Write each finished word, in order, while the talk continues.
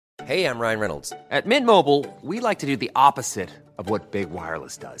Hey, I'm Ryan Reynolds. At Mint Mobile, we like to do the opposite of what Big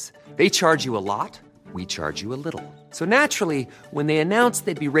Wireless does. They charge you a lot, we charge you a little. So naturally, when they announced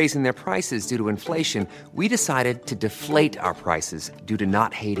they'd be raising their prices due to inflation, we decided to deflate our prices due to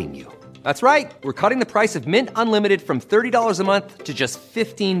not hating you. That's right. We're cutting the price of Mint Unlimited from $30 a month to just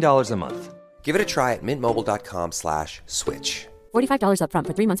 $15 a month. Give it a try at mintmobile.com/switch. $45 up front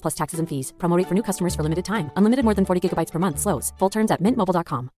for 3 months plus taxes and fees. Promo rate for new customers for limited time. Unlimited more than 40 gigabytes per month. Slows full terms at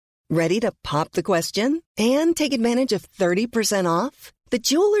mintmobile.com. Ready to pop the question and take advantage of 30% off? The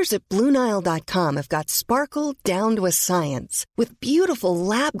jewelers at BlueNile.com have got sparkle down to a science with beautiful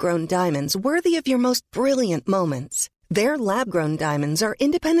lab-grown diamonds worthy of your most brilliant moments. Their lab-grown diamonds are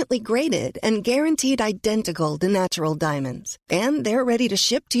independently graded and guaranteed identical to natural diamonds. And they're ready to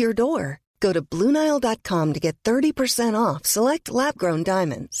ship to your door. Go to BlueNile.com to get 30% off select lab-grown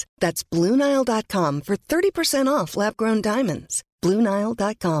diamonds. That's BlueNile.com for 30% off lab-grown diamonds.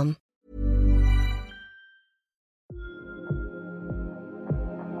 BlueNile.com.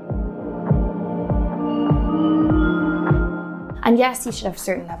 And yes, you should have a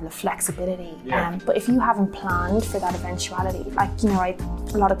certain level of flexibility. But if you haven't planned for that eventuality, like, you know, a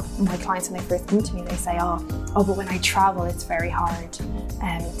lot of my clients, when they first come to me, they say, oh, but when I travel, it's very hard to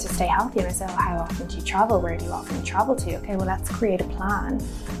stay healthy. And I say, oh, how often do you travel? Where do you often travel to? Okay, well, let's create a plan,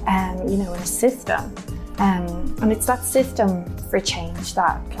 you know, and a system. And it's that system for change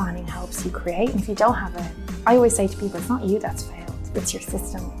that planning helps you create. And if you don't have it, I always say to people, it's not you that's failed, it's your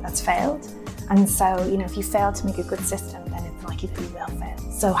system that's failed. And so, you know, if you fail to make a good system, then it's likely that you will fail.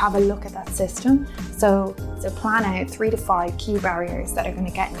 So have a look at that system. So plan out 3 to 5 key barriers that are going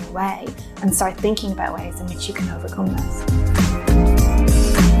to get in your way and start thinking about ways in which you can overcome those.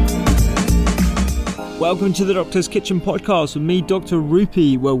 Welcome to the Doctor's Kitchen podcast with me, Dr.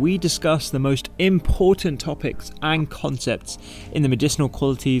 Rupi, where we discuss the most important topics and concepts in the medicinal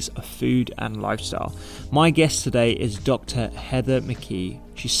qualities of food and lifestyle. My guest today is Dr. Heather McKee.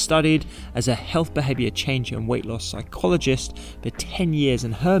 She studied as a health behaviour change and weight loss psychologist for 10 years,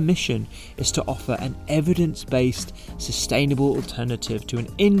 and her mission is to offer an evidence-based, sustainable alternative to an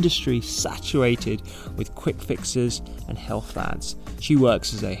industry saturated with quick fixes and health fads. She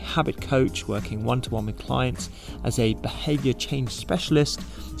works as a habit coach, working one-to-one with clients, as a behaviour change specialist,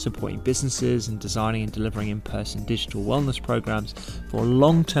 supporting businesses and designing and delivering in-person digital wellness programs for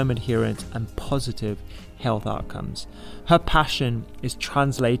long-term adherence and positive health outcomes. Her passion is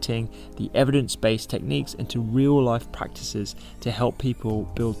translating the evidence-based techniques into real-life practices to help people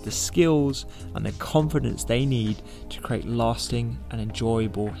build the skills and the confidence they need to create lasting and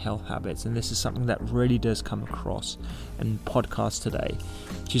enjoyable health habits. And this is something that really does come across in podcasts today.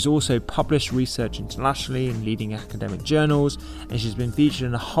 She's also published research internationally in leading academic journals, and she's been featured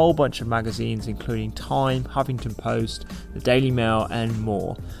in a whole bunch of magazines, including Time, Huffington Post, the Daily Mail, and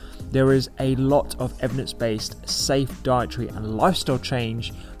more. There is a lot of evidence-based, safe dietary and lifestyle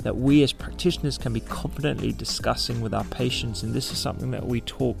change that we as practitioners can be confidently discussing with our patients, and this is something that we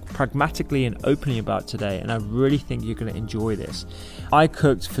talk pragmatically and openly about today, and I really think you're going to enjoy this. I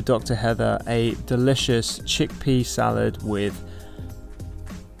cooked for Dr. Heather a delicious chickpea salad with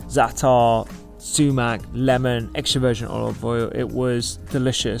za'atar, sumac, lemon, extra virgin olive oil. It was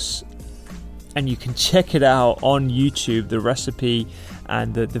delicious, and you can check it out on YouTube. The recipe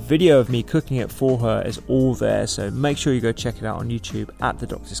and the video of me cooking it for her is all there, so make sure you go check it out on YouTube at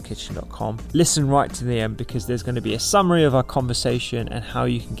thedoctorskitchen.com. Listen right to the end, because there's going to be a summary of our conversation and how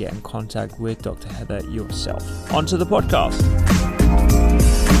you can get in contact with Dr. Heather yourself. On to the podcast.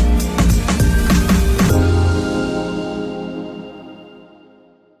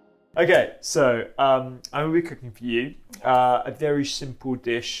 Okay, so I'm going to be cooking for you a very simple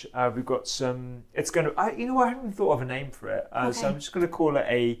dish. We've got some, it's going to, I haven't even thought of a name for it. Okay. So I'm just going to call it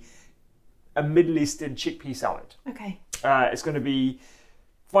a Middle Eastern chickpea salad. Okay. It's going to be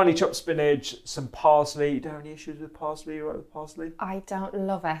finely chopped spinach, some parsley. You don't have any issues with parsley? You right with parsley? I don't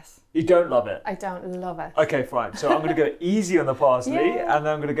love it. You don't love it? I don't love it. Okay, fine. So I'm going to go easy on the parsley, and then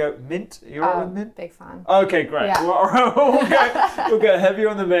I'm going to go mint. You're right with mint? Big fan. Okay, great. Yeah. We'll go heavy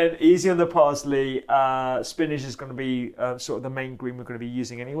on the mint, easy on the parsley. Spinach is going to be sort of the main green we're going to be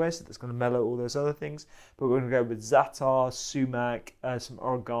using anyway, so that's going to mellow all those other things. But we're going to go with za'atar, sumac, some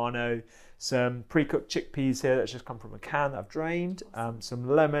oregano, some pre-cooked chickpeas here that's just come from a can that I've drained, some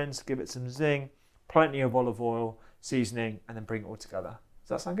lemons, give it some zing, plenty of olive oil, seasoning, and then bring it all together. Does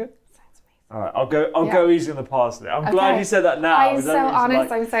that sound good? Sounds amazing. All right, I'll go easy on the parsley. I'm glad you said that now. I'm so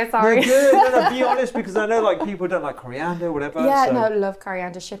honest, I'm so sorry. No, good. No, be honest, because I know like people don't like coriander, whatever. Yeah, so. no, love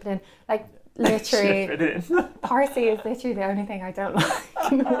coriander, ship it in. Like, literally, ship it in. Parsley is literally the only thing I don't like.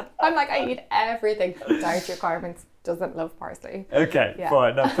 I'm like, I eat everything. Dietary requirements. doesn't love parsley. Okay,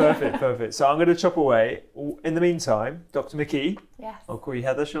 fine. No, perfect. So I'm going to chop away. In the meantime, Dr. McKee. Yes. I'll call you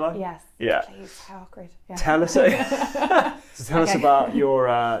Heather, shall I? Yes. Yeah. Please, how awkward. Yeah. Tell us, tell us about your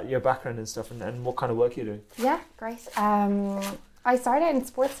background and stuff, and what kind of work you're doing. Yeah, great. I started in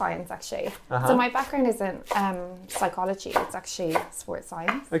sports science, actually. So my background isn't psychology; it's actually sports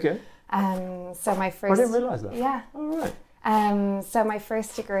science. Okay. So my first. I didn't realise that. Yeah. All right. So my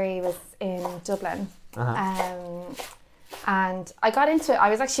first degree was in Dublin. And I got into it. I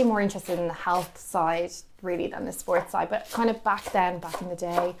was actually more interested in the health side really than the sports side, but kind of back in the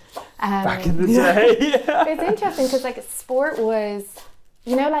day. Back in the day, yeah. It's interesting because like sport was,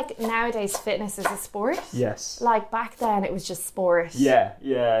 you know, like nowadays fitness is a sport. Yes. Like back then it was just sport. Yeah.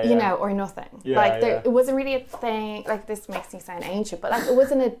 You know, or nothing. Yeah, like it wasn't really a thing. Like this makes me sound ancient, but like it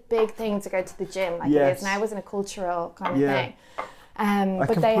wasn't a big thing to go to the gym like it is now. It wasn't a cultural kind of thing. I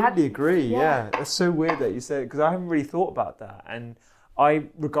completely agree. Yeah, that's so weird that you said it, because I haven't really thought about that, and I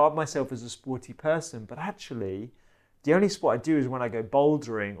regard myself as a sporty person, but actually the only sport I do is when I go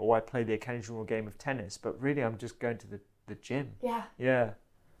bouldering or I play the occasional game of tennis, but really I'm just going to the gym. Yeah.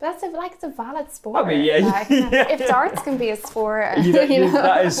 But that's it's a valid sport. I mean, if darts can be a sport, you know.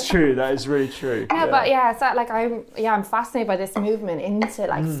 That is true. That is really true. Yeah, but so like I'm fascinated by this movement into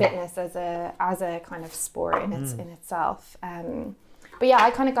like fitness as a kind of sport in itself. But yeah,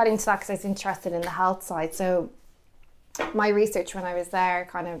 I kind of got into that because I was interested in the health side. So my research when I was there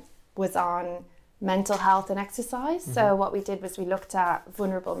kind of was on mental health and exercise. So what we did was we looked at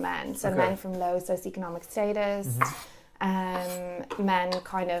vulnerable men, so men from low socioeconomic status. Men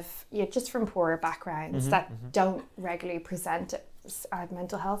kind of just from poorer backgrounds that don't regularly present at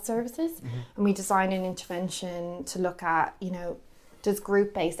mental health services, and we designed an intervention to look at, you know, does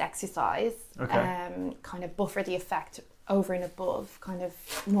group-based exercise kind of buffer the effect over and above kind of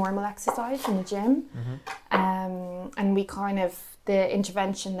normal exercise in the gym. And we kind of, the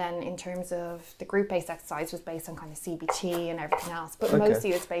intervention then in terms of the group-based exercise was based on kind of CBT and everything else, but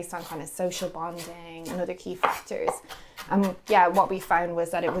mostly it was based on kind of social bonding and other key factors. And what we found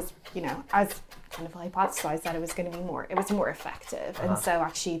was that it was, you know, as kind of hypothesized, that it was going to be more effective. And so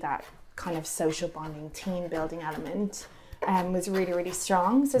actually that kind of social bonding, team building element was really, really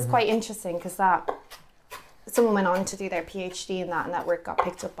strong. So it's quite interesting because that someone went on to do their PhD in that, and that work got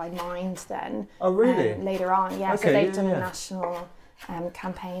picked up by Mind then. Oh, really? Later on, so they've done a national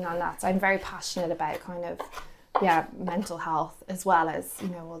campaign on that. So I'm very passionate about kind of, mental health as well as, you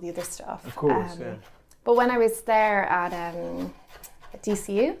know, all the other stuff. Of course, But when I was there at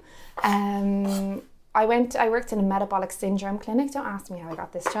DCU, I worked in a metabolic syndrome clinic. Don't ask me how I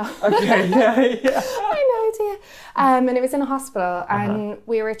got this job. Okay, yeah. I had no idea. And it was in a hospital, and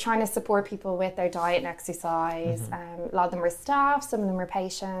we were trying to support people with their diet and exercise. A lot of them were staff, some of them were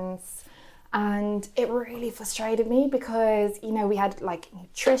patients. And it really frustrated me because, you know, we had like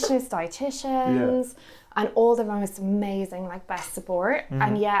nutritionists, dietitians, and all the most amazing, like best support.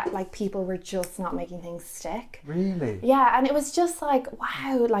 And yet like people were just not making things stick. Really? Yeah, and it was just like,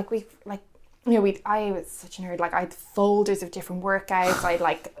 wow, like I was such a nerd. Like I had folders of different workouts. I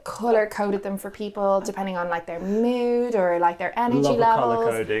like color coded them for people depending on like their mood or like their energy levels.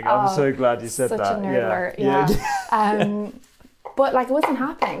 Color coding. I'm so glad you said that. Such a nerd alert. But like it wasn't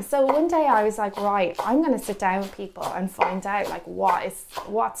happening. So one day I was like, right, I'm going to sit down with people and find out like what's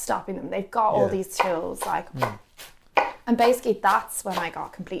stopping them. They've got all these tools, like. And basically that's when I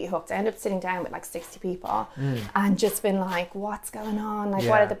got completely hooked. I ended up sitting down with like 60 people and just been like, what's going on? Like,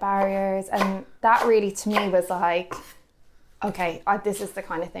 what are the barriers? And that really to me was like, okay, this is the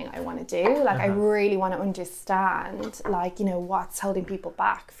kind of thing I want to do. Like, I really want to understand, like, you know, what's holding people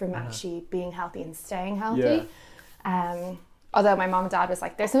back from actually being healthy and staying healthy. Although my mom and dad was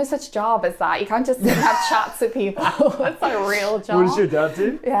like, there's no such job as that. You can't just sit and have chats with people. It's a real job. What does your dad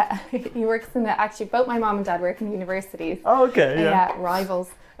do? Yeah, he works in actually both my mom and dad work in universities. Oh, okay, yeah.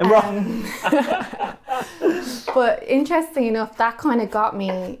 Rivals. But interesting enough, that kind of got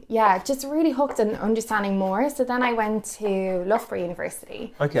me, just really hooked and understanding more. So then I went to Loughborough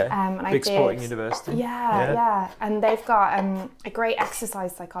University. Okay, big sporting university. Yeah. And they've got a great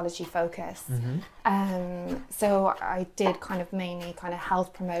exercise psychology focus. So I did kind of mainly kind of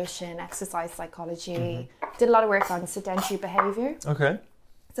health promotion, exercise psychology, did a lot of work on sedentary behaviour. Okay.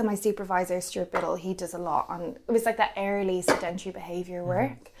 So my supervisor, Stuart Biddle, he does a lot on, it was like that early sedentary behaviour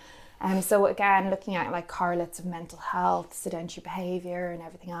work. So again, looking at like correlates of mental health, sedentary behaviour and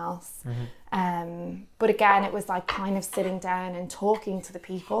everything else. But again, it was like kind of sitting down and talking to the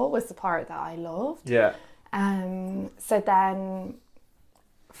people was the part that I loved. Yeah. So then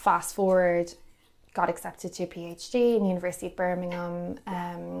fast forward, got accepted to a PhD in University of Birmingham.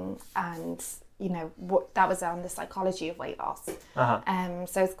 And that was on the psychology of weight loss.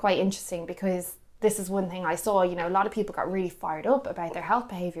 So it's quite interesting because this is one thing I saw, a lot of people got really fired up about their health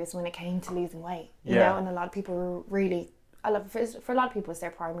behaviours when it came to losing weight, you know, and a lot of people were really, for a lot of people, it's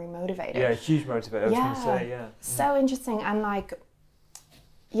their primary motivator. Yeah, huge motivator, I was going to say, So interesting. And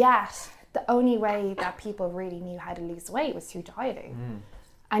the only way that people really knew how to lose weight was through dieting.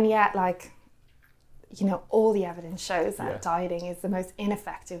 And yet, all the evidence shows that dieting is the most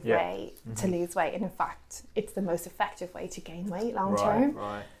ineffective way to lose weight. And in fact, it's the most effective way to gain weight long term.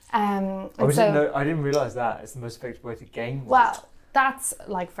 Right. I didn't realise that. It's the most effective way to gain weight. Well, that's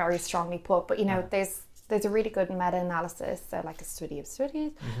very strongly put. But, there's a really good meta-analysis, so a study of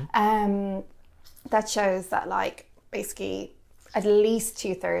studies, that shows that basically at least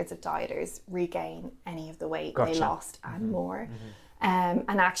 2/3 of dieters regain any of the weight they lost and more.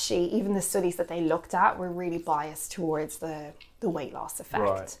 And actually, even the studies that they looked at were really biased towards the weight loss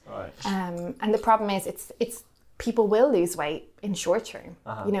effect. Right. And the problem is, it's people will lose weight in short term.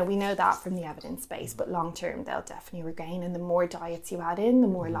 We know that from the evidence base, but long term they'll definitely regain. And the more diets you add in, the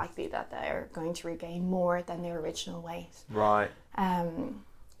more likely that they're going to regain more than their original weight. Right.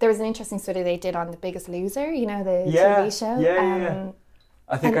 There was an interesting study they did on The Biggest Loser, the TV show.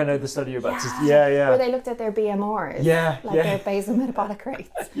 I think I know the study about this. Where they looked at their BMRs, their basal metabolic rates.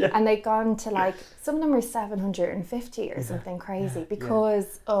 And they'd gone to some of them were 750 or something crazy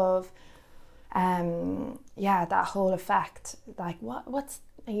because of that whole effect. What's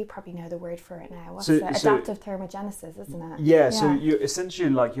you probably know the word for it now. What's adaptive thermogenesis, isn't it? Yeah, so you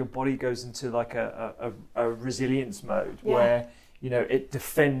essentially your body goes into a resilience mode where it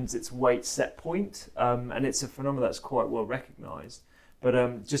defends its weight set point, and it's a phenomenon that's quite well recognised.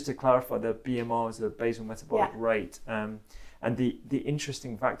 But just to clarify, the BMR is the basal metabolic rate, and the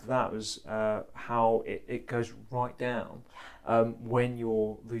interesting fact of that was how it goes right down when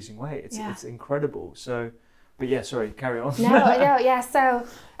you're losing weight. It's incredible. So, but sorry, carry on. So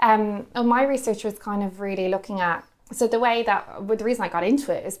my research was kind of really looking at, the reason I got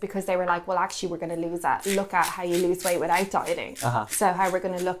into it is because they were like, well, actually, we're going to look at how you lose weight without dieting. So how we're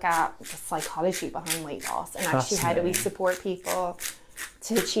going to look at the psychology behind weight loss, and actually how do we support people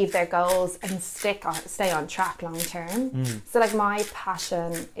to achieve their goals and stay on track long term. So my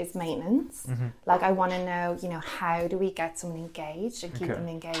passion is maintenance. I want to know, how do we get someone engaged and keep them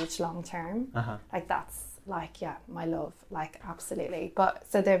engaged long term? That's my love, absolutely. But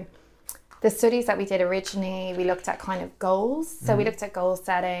so the studies that we did originally, we looked at kind of goals. So we looked at goal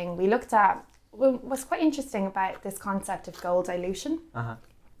setting. We looked at what's quite interesting about this concept of goal dilution.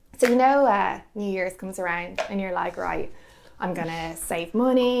 So New Year's comes around and you're like, right, I'm going to save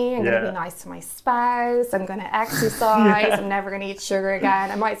money, I'm going to be nice to my spouse, I'm going to exercise, I'm never going to eat sugar again,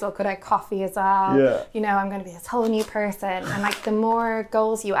 I might as well cut out coffee as well, I'm going to be this whole new person. And the more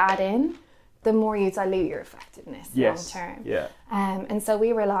goals you add in, the more you dilute your effectiveness long term. And so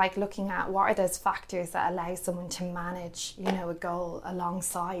we were looking at what are those factors that allow someone to manage, a goal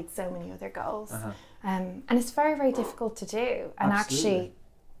alongside so many other goals. And it's very, very difficult to do. And actually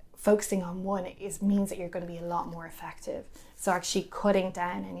focusing on one means that you're going to be a lot more effective. So actually cutting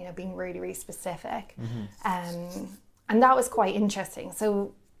down and being really, really specific. And that was quite interesting.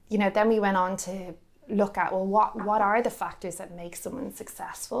 So then we went on to look at, well, what are the factors that make someone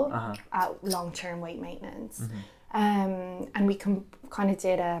successful at long-term weight maintenance? And we kind of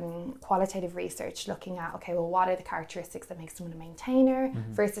did qualitative research looking at, okay, well, what are the characteristics that make someone a maintainer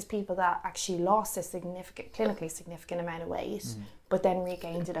versus people that actually lost a clinically significant amount of weight, but then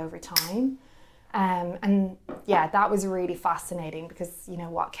regained it over time. And that was really fascinating because,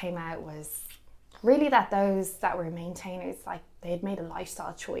 what came out was really that those that were maintainers, they had made a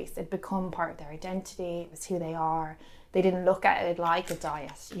lifestyle choice. It'd become part of their identity. It was who they are. They didn't look at it like a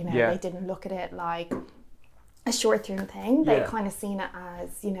diet, They didn't look at it like a short-term thing. They kind of seen it as,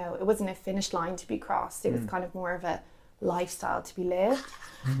 it wasn't a finish line to be crossed. It was kind of more of a lifestyle to be lived.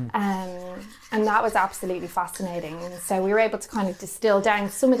 And that was absolutely fascinating. And so we were able to kind of distill down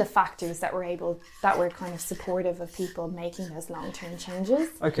some of the factors that were kind of supportive of people making those long-term changes.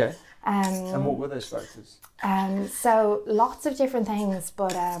 Okay. And what were those factors? So lots of different things,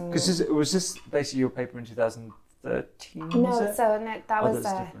 but because was this basically your paper in 2013? No, that was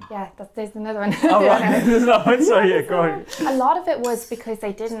there's another one. Oh right, there's another one. Sorry, go on. A lot of it was because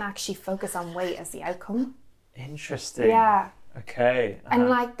they didn't actually focus on weight as the outcome. Interesting. Yeah. Okay. And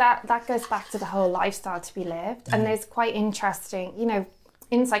that goes back to the whole lifestyle to be lived. And there's quite interesting,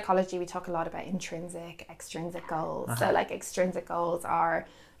 in psychology we talk a lot about intrinsic, extrinsic goals. So extrinsic goals are,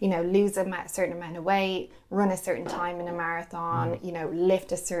 lose a certain amount of weight, run a certain time in a marathon,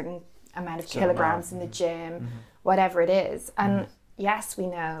 lift a certain amount of kilograms in the gym, whatever it is. And yes, we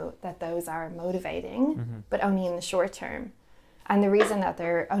know that those are motivating, but only in the short term. And the reason that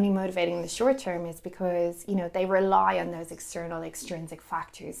they're only motivating in the short term is because, you know, they rely on those external extrinsic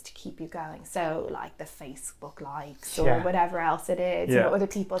factors to keep you going. So like the Facebook likes or whatever else it is, you know, other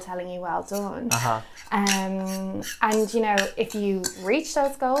people telling you well done. And, you know, if you reach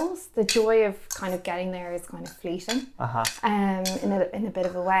those goals, the joy of kind of getting there is kind of fleeting in a bit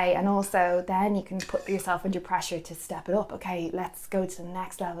of a way. And also then you can put yourself under pressure to step it up. Okay, let's go to the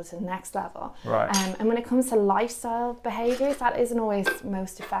next level, Right. And when it comes to lifestyle behaviours, that isn't always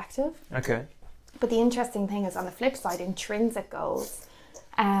most effective. Okay. But the interesting thing is on the flip side, intrinsic goals.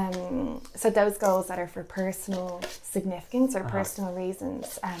 So those goals that are for personal significance or personal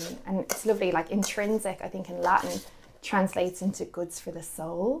reasons. And it's lovely, like intrinsic, I think in Latin, translates into goods for the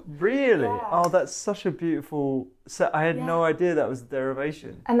soul. Really? Yeah. Oh, that's such a beautiful... I had no idea that was the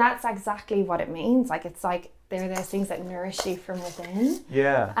derivation. And that's exactly what it means. Like, it's like they're those things that nourish you from within.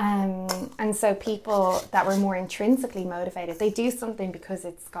 Yeah. And so people that were more intrinsically motivated, they do something because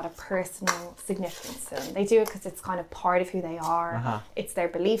it's got a personal significance to them. They do it because it's kind of part of who they are. It's their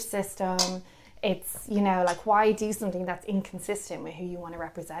belief system. It's, you know, like, why do something that's inconsistent with who you want to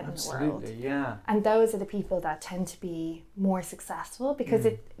represent in the world? Absolutely, yeah. And those are the people that tend to be more successful because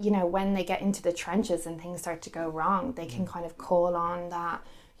it, you know, when they get into the trenches and things start to go wrong, they can kind of call on that,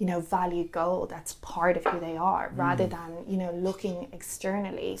 you know, valued goal that's part of who they are, rather than, you know, looking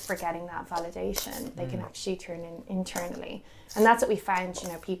externally for getting that validation. They can actually turn in internally. And that's what we found, you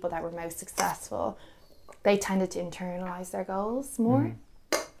know, people that were most successful, they tended to internalize their goals more.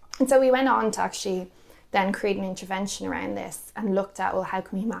 And so we went on to actually then create an intervention around this and looked at, well, how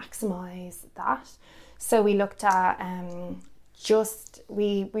can we maximise that? So we looked at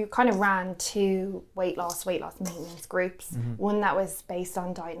we kind of ran 2 weight loss maintenance groups. One that was based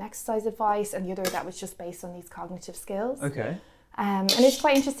on diet and exercise advice, and the other that was just based on these cognitive skills. Okay. And it's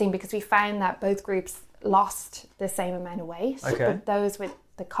quite interesting because we found that both groups lost the same amount of weight. Okay. But those with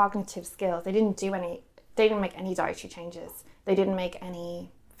the cognitive skills, they didn't make any dietary changes. They didn't make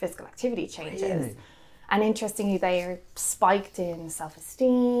any physical activity changes. Really? And interestingly, they are spiked in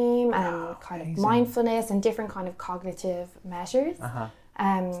self-esteem and kind of mindfulness and different kind of cognitive measures.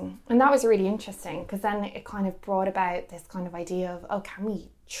 And that was really interesting because then it kind of brought about this kind of idea of, oh, can we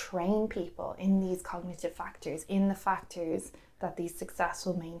train people in these cognitive factors, in the factors that these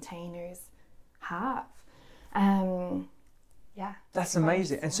successful maintainers have? Yeah. That's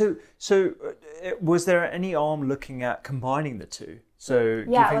amazing. And so was there any arm looking at combining the two? So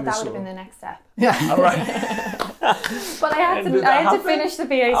yeah, well, that would have been the next step. Yeah, all right. But I had to finish the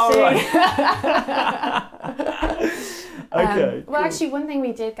PhD. All right. Okay. Well, actually, one thing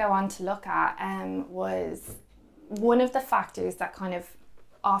we did go on to look at was one of the factors that kind of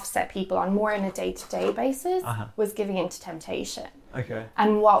offset people on more on a day-to-day basis was giving into temptation. Okay.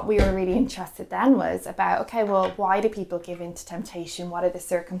 And what we were really interested then was about, okay, well, why do people give into temptation? What are the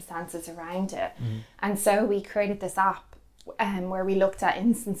circumstances around it? And so we created this app where we looked at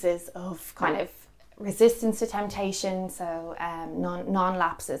instances of kind of resistance to temptation, so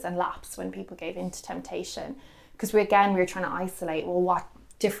non-lapses and lapse when people gave into temptation. Because we were trying to isolate, well, what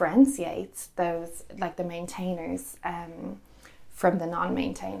differentiates those, like the maintainers from the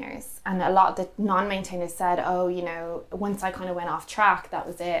non-maintainers. And a lot of the non-maintainers said, oh, you know, once I kind of went off track, that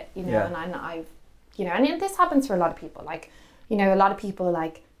was it, you know, and I you know, and this happens for a lot of people. Like, you know, a lot of people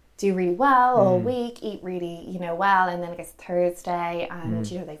like do really well all week, eat really, you know, well, and then it gets Thursday and,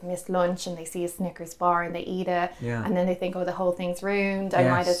 you know, they've missed lunch and they see a Snickers bar and they eat it, and then they think, oh, the whole thing's ruined. I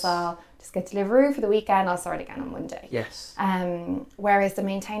might as well just get Deliveroo for the weekend. I'll start again on Monday. Yes. Whereas the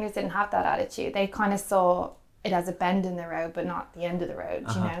maintainers didn't have that attitude. They kind of saw it as a bend in the road, but not the end of the road,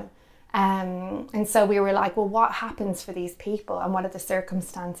 you know. And so we were like, well, what happens for these people and what are the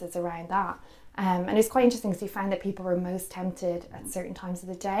circumstances around that? And it's quite interesting because we found that people were most tempted at certain times of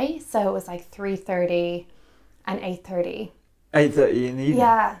the day. So it was like 3:30 and 8:30. 8:30 in the evening?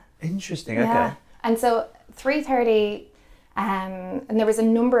 Yeah. Interesting, yeah. okay. And so 3:30, and there was a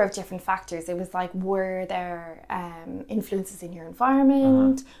number of different factors. It was like, were there influences in your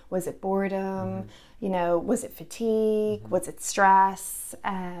environment? Was it boredom? You know, was it fatigue? Was it stress?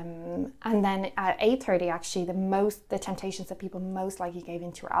 And then at 8:30, actually, the temptations that people most likely gave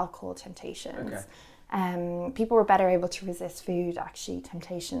into were alcohol temptations. Okay. People were better able to resist food, actually,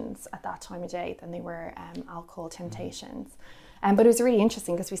 temptations at that time of day than they were alcohol temptations. But it was really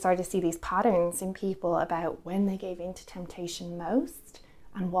interesting because we started to see these patterns in people about when they gave into temptation most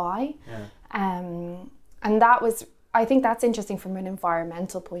and why. And that was, I think that's interesting from an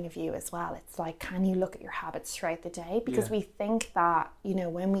environmental point of view as well. It's like, can you look at your habits throughout the day? Because we think that, you know,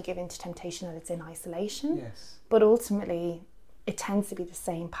 when we give into temptation that it's in isolation. Yes. But ultimately, it tends to be the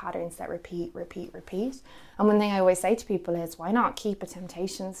same patterns that repeat. And one thing I always say to people is, why not keep a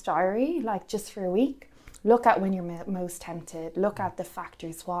temptations diary, like just for a week? Look at when you're most tempted, look at the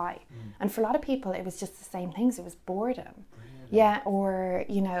factors why. And for a lot of people, it was just the same things. It was boredom. Yeah, or,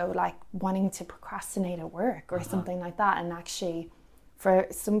 you know, like wanting to procrastinate at work or something like that. And actually, for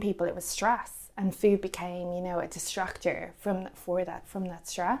some people, it was stress, and food became, you know, a distractor from that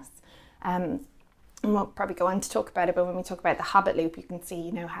stress. And we'll probably go on to talk about it, but when we talk about the habit loop, you can see,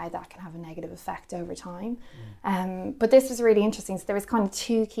 you know, how that can have a negative effect over time. But this was really interesting. So there was kind of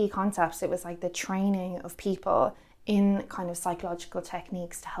two key concepts. It was like the training of people in kind of psychological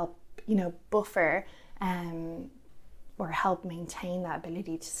techniques to help, you know, buffer or help maintain that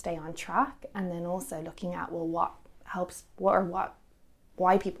ability to stay on track. And then also looking at, well, what helps,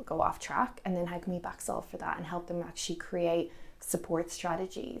 why people go off track, and then how can we back solve for that and help them actually create support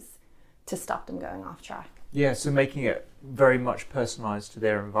strategies to stop them going off track. Yeah, so making it very much personalised to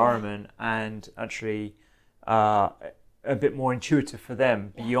their environment and actually a bit more intuitive for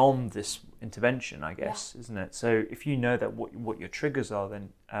them beyond this intervention, I guess, isn't it? So if you know that what your triggers are, then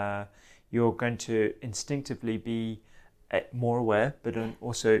you're going to instinctively be more aware, but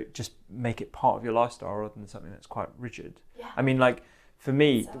also just make it part of your lifestyle rather than something that's quite rigid. Yeah. I mean, like for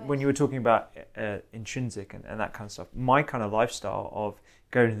me, when you were talking about intrinsic and that kind of stuff, my kind of lifestyle of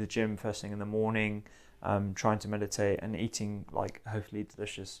going to the gym first thing in the morning, trying to meditate and eating like hopefully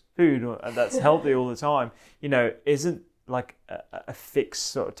delicious food that's healthy all the time, you know, isn't like a fixed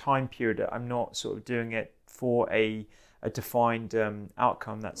sort of time period. I'm not sort of doing it for a defined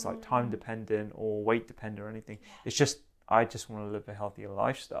outcome that's like time dependent or weight dependent or anything. It's just, I just want to live a healthier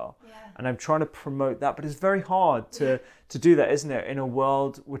lifestyle. Yeah. And I'm trying to promote that, but it's very hard to do that, isn't it? In a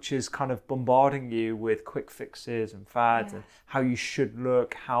world which is kind of bombarding you with quick fixes and fads and how you should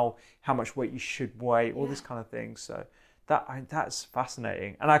look, how much weight you should weigh, all this kind of things. So that's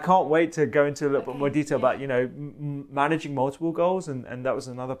fascinating. And I can't wait to go into a little bit more detail about, you know, managing multiple goals. And that was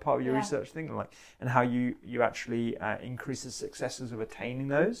another part of your research thing, like, and how you actually increase the successes of attaining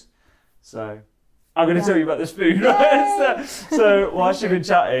those. So I'm going to tell you about this food, right? So whilst you've been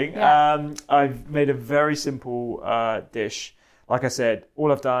chatting, I've made a very simple dish. Like I said, all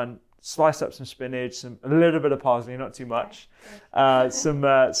I've done, sliced up some spinach, a little bit of parsley, not too much, some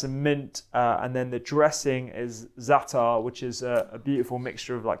mint, and then the dressing is za'atar, which is a beautiful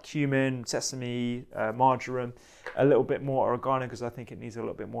mixture of like cumin, sesame, marjoram, a little bit more oregano because I think it needs a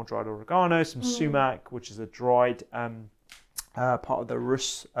little bit more dried oregano, some sumac, which is a dried part of the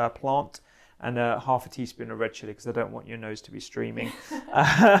rus plant, and half a teaspoon of red chili because I don't want your nose to be streaming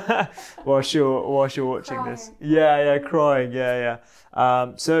whilst you're watching crying. This. Yeah, crying.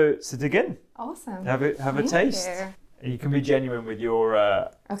 So dig in. Awesome. Have a taste. You can be genuine with your.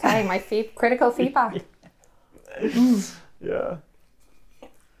 Okay, my critical feedback. Yeah.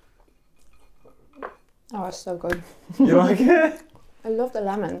 Oh, it's so good. You like it? I love the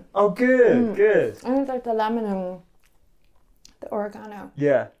lemon. Oh, good. I really like the lemon and the oregano.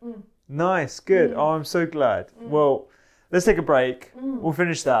 Yeah. Nice, good. Oh, I'm so glad. Well, let's take a break. We'll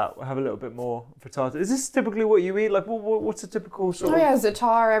finish that. We'll have a little bit more frittata. Is this typically what you eat? Like, what's a typical sort of... Oh, yeah,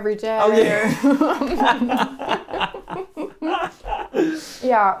 za'atar every day. Oh, yeah.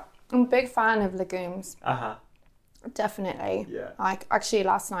 Yeah, I'm a big fan of legumes. Definitely. Yeah. Like, actually,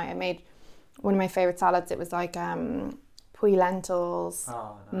 last night I made one of my favourite salads. It was like pui lentils,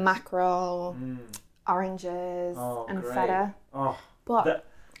 mackerel, oranges, and feta. Oh, but...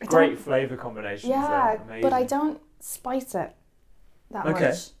 Great flavour combinations. Yeah, amazing. but I don't spice it that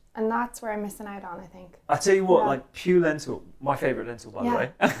much. And that's where I'm missing out on, I think. I tell you what, like pure lentil, my favourite lentil, by the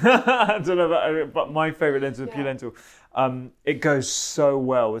way. I don't know about it, but my favourite lentil is pure lentil. It goes so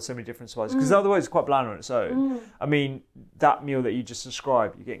well with so many different spices because otherwise it's quite bland on its own. I mean, that meal that you just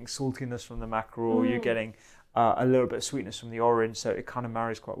described, you're getting saltiness from the mackerel, you're getting a little bit of sweetness from the orange, so it kind of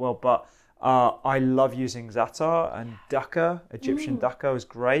marries quite well. But I love using za'atar and daka. Egyptian daka is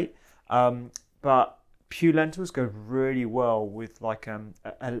great. But pure lentils go really well with like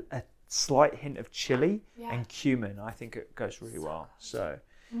a slight hint of chili and cumin. I think it goes really well. So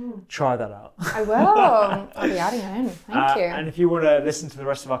try that out. I will. I'll be adding it in. Thank you. And if you want to listen to the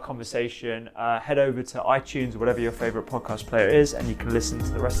rest of our conversation, head over to iTunes or whatever your favourite podcast player is, and you can listen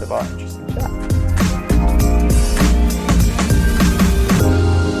to the rest of our interesting chat.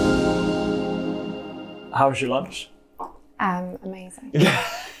 How was your lunch? Amazing. Yeah.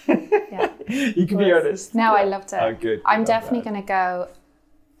 You can be honest. No, I loved it. Oh, good. I'm definitely going to go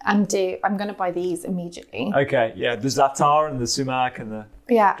I'm going to buy these immediately. Okay, yeah, the za'atar and the sumac and the...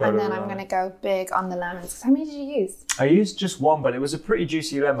 Yeah, and then I'm going to go big on the lemons. How many did you use? I used just one, but it was a pretty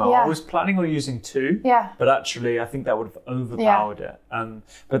juicy lemon. Yeah. I was planning on using 2, but actually I think that would have overpowered it.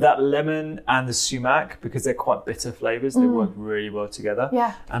 But that lemon and the sumac, because they're quite bitter flavors, they work really well together.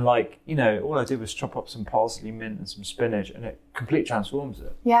 Yeah. And like, you know, all I did was chop up some parsley, mint and some spinach, and it completely transforms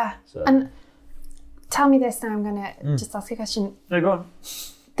it. Yeah. So. And tell me this now, I'm going to just ask you a question. No, go on.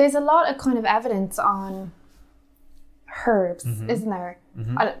 There's a lot of kind of evidence on herbs, isn't there?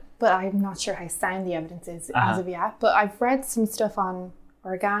 But I'm not sure how sound the evidence is as of yet. But I've read some stuff on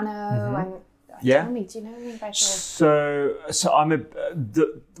oregano and tell me, do you know anything about So I'm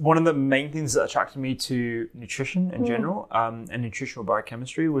one of the main things that attracted me to nutrition in general and nutritional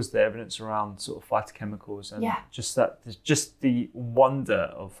biochemistry was the evidence around sort of phytochemicals and just the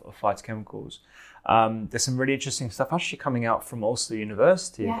wonder of phytochemicals. There's some really interesting stuff actually coming out from Ulster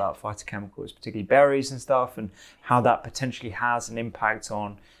University about phytochemicals, particularly berries and stuff, and how that potentially has an impact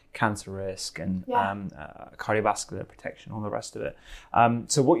on cancer risk and cardiovascular protection, all the rest of it.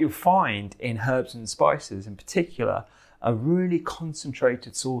 So what you'll find in herbs and spices in particular are really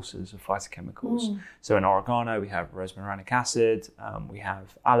concentrated sources of phytochemicals. So in oregano, we have rosmarinic acid, we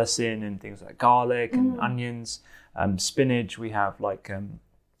have allicin and things like garlic and onions, spinach, we have like...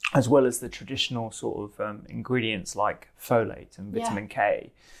 as well as the traditional sort of ingredients like folate and vitamin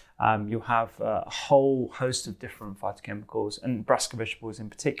K. You'll have a whole host of different phytochemicals and brassica vegetables in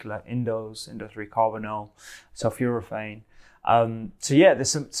particular, indoles, indo-3-carbinol, sulforaphane. So yeah,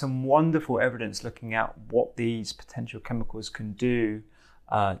 there's some wonderful evidence looking at what these potential chemicals can do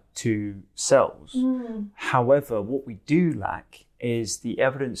to cells. However, what we do lack is the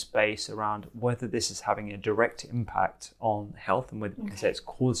evidence base around whether this is having a direct impact on health and whether we can say it's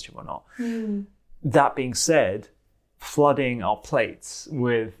caused or not. That being said, flooding our plates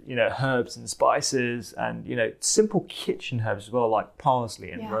with, you know, herbs and spices and, you know, simple kitchen herbs as well, like parsley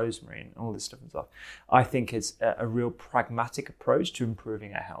and rosemary and all this different stuff, I think is a real pragmatic approach to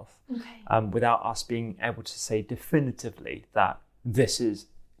improving our health without us being able to say definitively that this is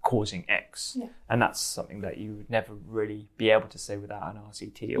causing X. And that's something that you would never really be able to say without an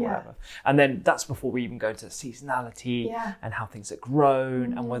RCT or whatever. And then that's before we even go into seasonality and how things are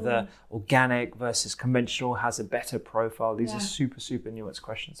grown and whether organic versus conventional has a better profile. These are super, super nuanced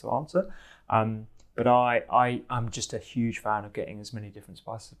questions to answer. But I'm just a huge fan of getting as many different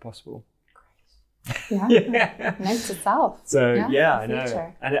spices as possible. Note to self. So I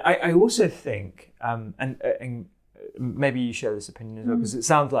know. And I also think, and maybe you share this opinion as well, because it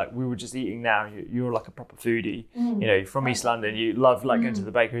sounds like we were just eating now. You're like a proper foodie. You know, you're from East London. You love like going to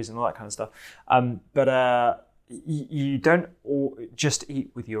the bakeries and all that kind of stuff. But you don't just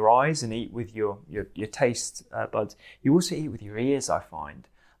eat with your eyes and eat with your taste buds. You also eat with your ears, I find.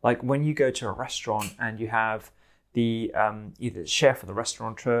 Like when you go to a restaurant and you have the either the chef or the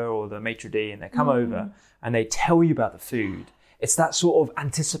restaurateur or the maitre d', and they come over and they tell you about the food. It's that sort of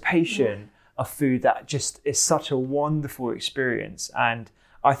anticipation of food that just is such a wonderful experience, and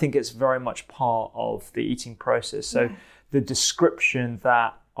I think it's very much part of the eating process. So the description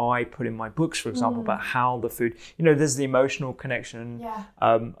that I put in my books, for example, about how the food, you know, there's the emotional connection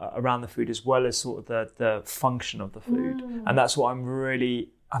around the food as well as sort of the function of the food, and that's what I'm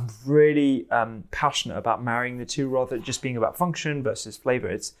really passionate about, marrying the two rather than just being about function versus flavor.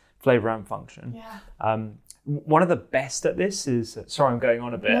 It's flavor and function. One of the best at this is, sorry, I'm going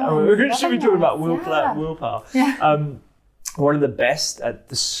on a bit. We should be talking about willpower. One of the best at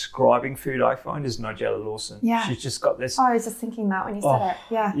describing food I find is Nigella Lawson. She's just got this. I was just thinking that when you said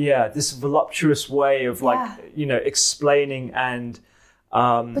it. This voluptuous way of you know, explaining and.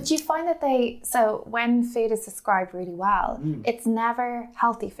 But you find that so when food is described really well, it's never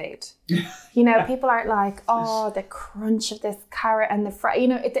healthy food. You know, people aren't like, oh, the crunch of this carrot and the fry. You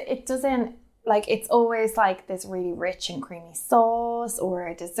know, it doesn't. Like, it's always like this really rich and creamy sauce or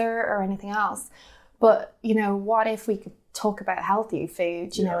a dessert or anything else. But, you know, what if we could talk about healthy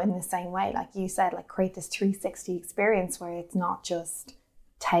food, you know, in the same way? Like you said, like create this 360 experience where it's not just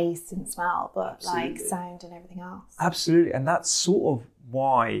taste and smell, but like sound and everything else. Absolutely. And that's sort of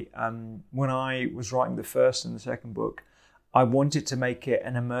why when I was writing the first and the second book, I wanted to make it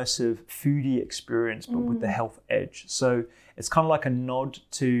an immersive foodie experience, but with the health edge. So it's kind of like a nod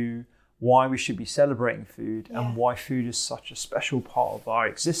to why we should be celebrating food and why food is such a special part of our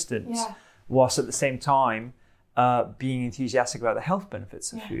existence, whilst at the same time being enthusiastic about the health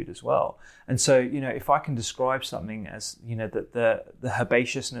benefits of food as well. And so, you know, if I can describe something as, you know, the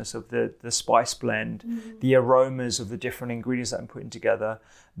herbaceousness of the spice blend, the aromas of the different ingredients that I'm putting together,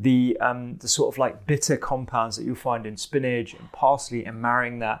 the sort of like bitter compounds that you'll find in spinach and parsley, and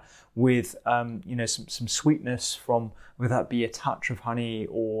marrying that with some sweetness from, whether that be a touch of honey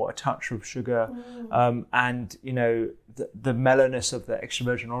or a touch of sugar, and the mellowness of the extra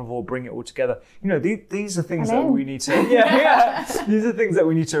virgin olive oil, bring it all together. These are things that we need to these are things that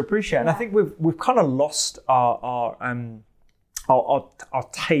we need to appreciate. And I think we've kind of lost our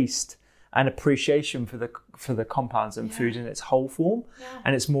taste and appreciation for the compounds and food in its whole form,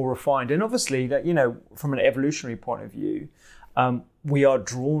 and it's more refined. And obviously that, from an evolutionary point of view, we are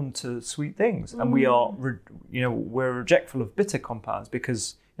drawn to sweet things, and we're rejectful of bitter compounds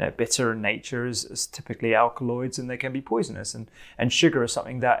because bitter in nature is typically alkaloids, and they can be poisonous, and sugar is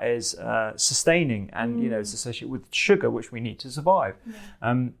something that is sustaining, and is associated with sugar, which we need to survive.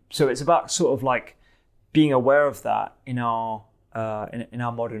 So it's about sort of like being aware of that in our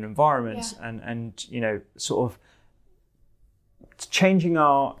modern environments, and sort of changing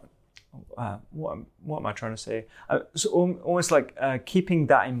our what am I trying to say? So almost like keeping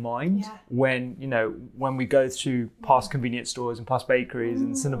that in mind when we go through past convenience stores and past bakeries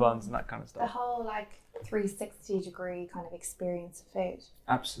and Cinnabons and that kind of stuff. The whole 360 degree kind of experience of food.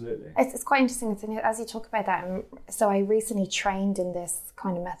 Absolutely. It's quite interesting as you talk about that. So I recently trained in this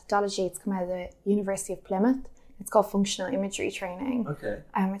kind of methodology. It's come out of the University of Plymouth. It's called functional imagery training. Okay.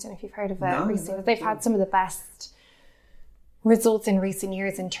 I don't know if you've heard of it recently. They've had some of the best results in recent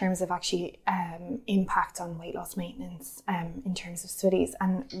years in terms of actually impact on weight loss maintenance in terms of studies.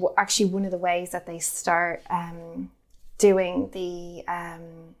 And actually one of the ways that they start doing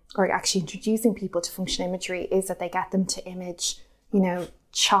or actually introducing people to functional imagery is that they get them to image,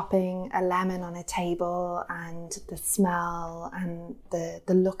 chopping a lemon on a table, and the smell and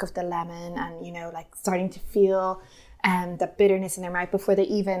the look of the lemon, and starting to feel the bitterness in their mouth before they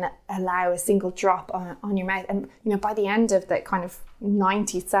even allow a single drop on your mouth. And by the end of that kind of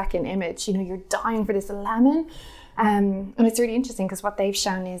 90-second image, you're dying for this lemon. And it's really interesting because what they've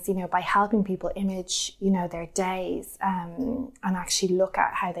shown is, by helping people image, their days, and actually look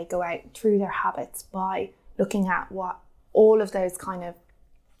at how they go out through their habits by looking at what all of those kind of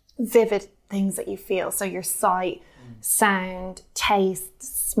vivid things that you feel. So your sight, sound, taste,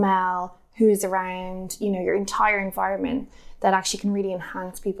 smell, who is around, your entire environment, that actually can really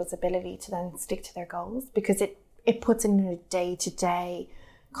enhance people's ability to then stick to their goals, because it puts in a day-to-day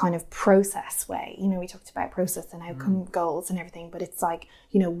kind of process way. We talked about process and outcome goals and everything, but it's like,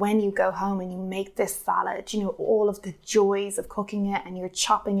 when you go home and you make this salad, all of the joys of cooking it, and you're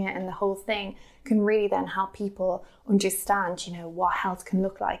chopping it, and the whole thing can really then help people understand, what health can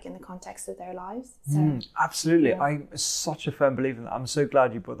look like in the context of their lives. So, absolutely. I'm such a firm believer in that. I'm so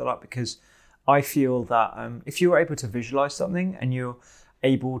glad you brought that up, because I feel that if you're able to visualize something and you're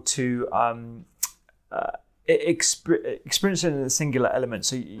able to experience it in a singular element,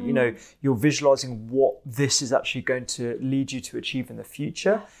 so you're visualizing what this is actually going to lead you to achieve in the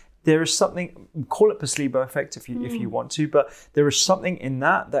future. There is something, call it placebo effect if you want to, but there is something in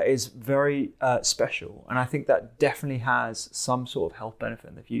that is very special, and I think that definitely has some sort of health benefit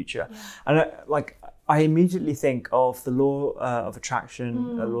in the future. And I immediately think of the law of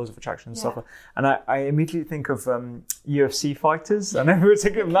attraction, laws of attraction and stuff, and I immediately think of UFC fighters. I know we're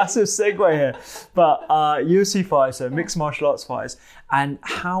taking a massive segue here, but UFC fighters, so mixed martial arts fighters, and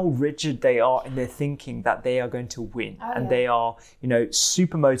how rigid they are in their thinking that they are going to win, they are,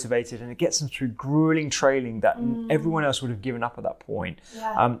 super motivated, and it gets them through grueling training that everyone else would have given up at that point.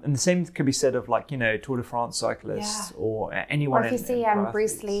 And the same could be said of Tour de France cyclists or anyone. Or if you see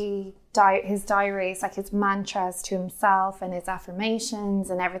Bruce Lee, his diaries, his mantras to himself and his affirmations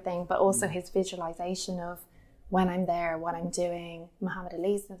and everything, but also his visualization of when I'm there, what I'm doing. Muhammad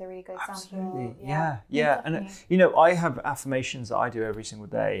Ali's another really good example. Absolutely. Yeah. And I have affirmations that I do every single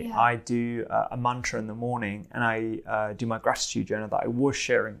day. I do a mantra in the morning, and I do my gratitude journal that I was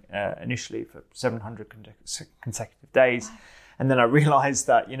sharing initially for 700 consecutive days. Wow. And then I realized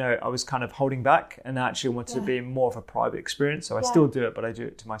that, I was kind of holding back, and I actually wanted to be more of a private experience. So I still do it, but I do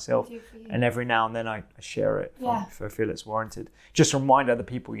it to myself. And every now and then I share it if I feel it's warranted. Just remind other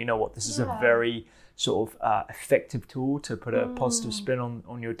people, this is a very sort of effective tool to put a positive spin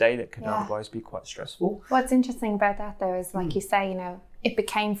on your day that could otherwise be quite stressful. What's interesting about that, though, is like you say, it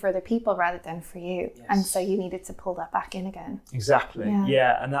became for other people rather than for you. Yes. And so you needed to pull that back in again. Exactly.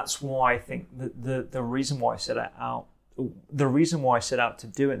 Yeah. And that's why I think the reason why I set it out, the reason why I set out to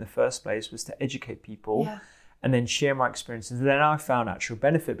do it in the first place was to educate people and then share my experiences. And then I found actual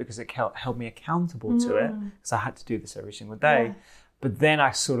benefit because it held me accountable to it, because I had to do this every single day. But then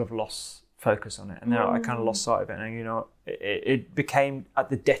I sort of lost focus on it, and then I kind of lost sight of it, and it became at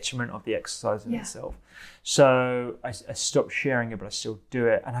the detriment of the exercise in itself. So I stopped sharing it, but I still do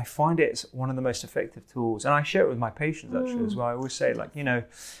it, and I find it's one of the most effective tools. And I share it with my patients actually as well. I always say, like,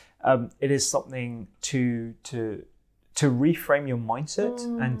 it is something to reframe your mindset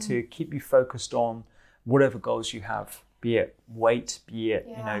and to keep you focused on whatever goals you have, be it weight, be it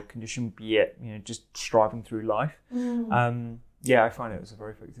condition, be it just striving through life. I find it was a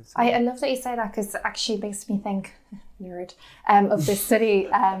very effective thing. I love that you say that, because it actually makes me think, nerd, of this study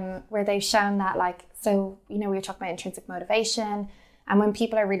where they've shown that, like, so, we were talking about intrinsic motivation, and when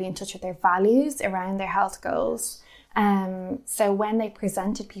people are really in touch with their values around their health goals, so when they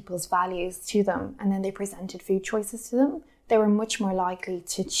presented people's values to them and then they presented food choices to them, they were much more likely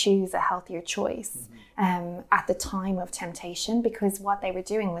to choose a healthier choice at the time of temptation, because what they were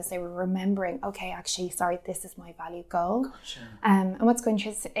doing was they were remembering, okay, actually, sorry, this is my value goal. Gotcha. And what's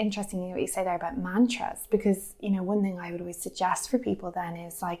interesting, what you say there about mantras, because, one thing I would always suggest for people then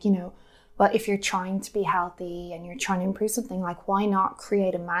is, like, well, if you're trying to be healthy and you're trying to improve something, like, why not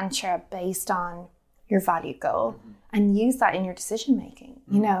create a mantra based on your value goal and use that in your decision making?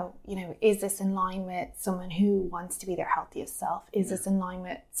 Is this in line with someone who wants to be their healthiest self? Is this in line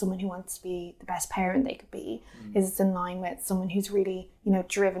with someone who wants to be the best parent they could be? Is this in line with someone who's really,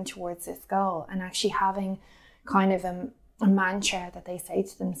 driven towards this goal? And actually having kind of a mantra that they say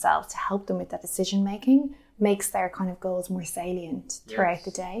to themselves to help them with that decision making makes their kind of goals more salient throughout the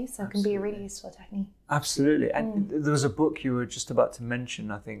day. So it can be a really useful technique. Absolutely. And there was a book you were just about to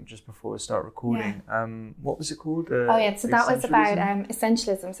mention, I think, just before we start recording. What was it called? So that was about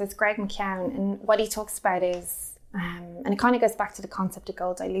essentialism. So it's Greg McKee, and what he talks about is, and it kind of goes back to the concept of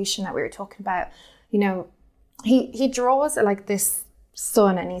goal dilution that we were talking about. He draws like this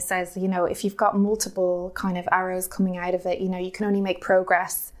sun, and he says, if you've got multiple kind of arrows coming out of it, you can only make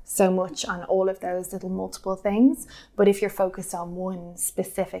progress so much on all of those little multiple things. But if you're focused on one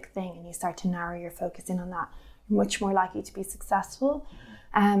specific thing and you start to narrow your focus in on that, you're much more likely to be successful.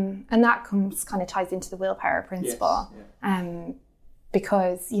 And that kind of ties into the willpower principle.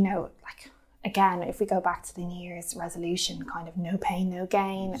 Because, like, again, if we go back to the New Year's resolution, kind of no pain, no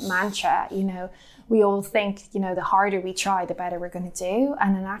gain mantra, we all think, the harder we try, the better we're going to do.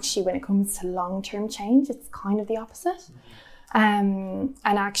 And then actually, when it comes to long-term change, it's kind of the opposite. And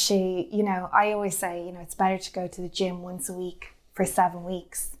actually, I always say, it's better to go to the gym once a week for 7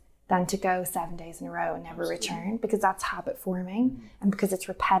 weeks than to go 7 days in a row and never return, because that's habit forming and because it's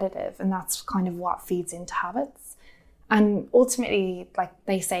repetitive, and that's kind of what feeds into habits. And ultimately, like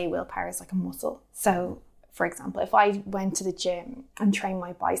they say, willpower is like a muscle. So, for example, if I went to the gym and trained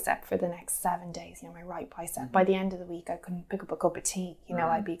my bicep for the next 7 days, my right bicep, by the end of the week, I couldn't pick up a cup of tea,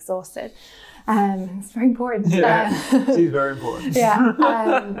 I'd be exhausted. It's very important. Tea is very important.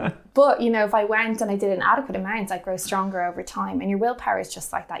 But, if I went and I did an adequate amount, I'd grow stronger over time. And your willpower is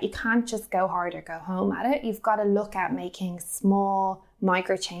just like that. You can't just go hard or go home at it. You've got to look at making small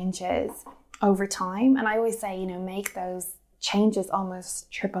micro changes over time. And I always say, make those changes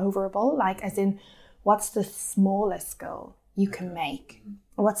almost trip overable, like as in, what's the smallest goal you can make?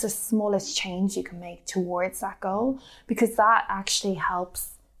 What's the smallest change you can make towards that goal? Because that actually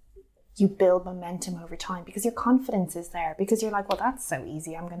helps you build momentum over time, because your confidence is there, because you're like, well, that's so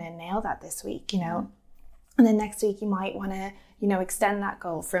easy. I'm going to nail that this week, And then next week you might want to, extend that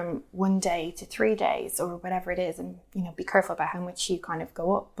goal from 1 day to 3 days or whatever it is. And, be careful about how much you kind of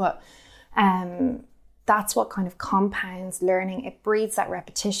go up. But that's what kind of compounds learning. It breeds that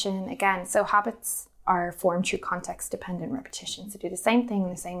repetition again. So habits are formed through context-dependent repetition. So do the same thing in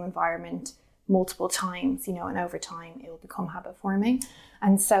the same environment multiple times, and over time it will become habit forming.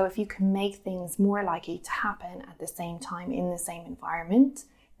 And so if you can make things more likely to happen at the same time in the same environment,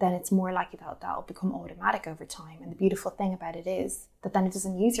 then it's more likely that will become automatic over time. And the beautiful thing about it is that then it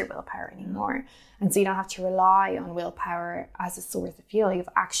doesn't use your willpower anymore. And so you don't have to rely on willpower as a source of fuel. You've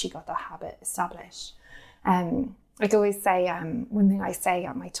actually got the habit established. I always say, one thing I say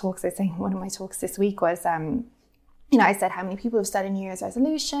at my talks, one of my talks this week was, I said, how many people have set a New Year's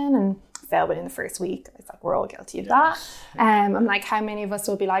resolution and failed within the first week? It's like, we're all guilty of that. I'm like, how many of us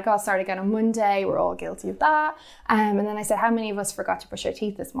will be like, I'll start again on Monday? We're all guilty of that. And then I said, how many of us forgot to brush our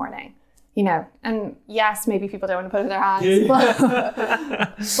teeth this morning? And yes, maybe people don't want to put it in their hands, but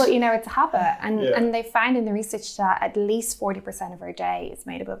it's a habit. And they found in the research that at least 40% of our day is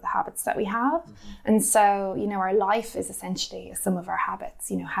made up of the habits that we have. And so, our life is essentially a sum of our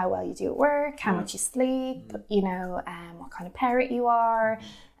habits, how well you do at work, how much you sleep, what kind of parent you are,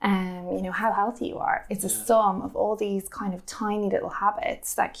 how healthy you are. It's a sum of all these kind of tiny little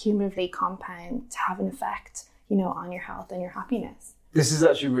habits that cumulatively compound to have an effect, on your health and your happiness. This is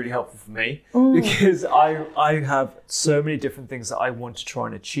actually really helpful for me because I have so many different things that I want to try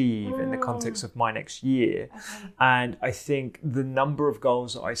and achieve in the context of my next year. Okay. And I think the number of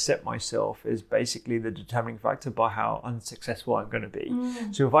goals that I set myself is basically the determining factor by how unsuccessful I'm going to be.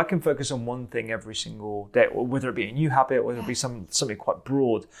 So if I can focus on one thing every single day, or whether it be a new habit, whether it be something quite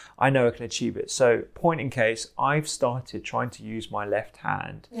broad, I know I can achieve it. So point in case, I've started trying to use my left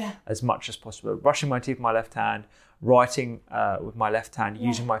hand as much as possible. Brushing my teeth with my left hand, writing with my left hand,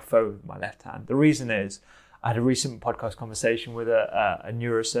 using my phone with my left hand. The reason is I had a recent podcast conversation with a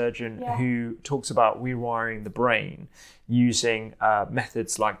neurosurgeon who talks about rewiring the brain using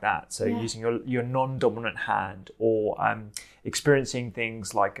methods like that. So using your non-dominant hand, or experiencing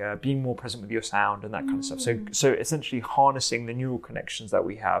things like being more present with your sound and that kind of stuff. So essentially harnessing the neural connections that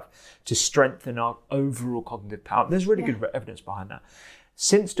we have to strengthen our overall cognitive power. There's really good evidence behind that.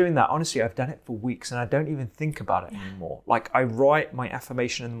 Since doing that, honestly, I've done it for weeks and I don't even think about it anymore. Like, I write my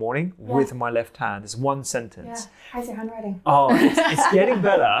affirmation in the morning with my left hand. It's one sentence. How's your handwriting? Oh, it's getting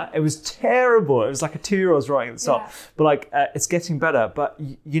better. It was terrible. It was like a 2-year-old's writing at the top. But like, it's getting better. But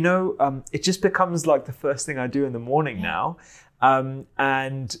it just becomes like the first thing I do in the morning now. And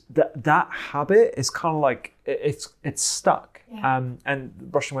that habit is kind of like, it's stuck. And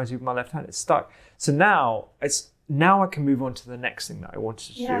brushing my teeth with my left hand, it's stuck. So now I can move on to the next thing that I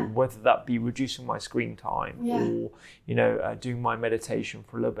wanted to do, whether that be reducing my screen time or, doing my meditation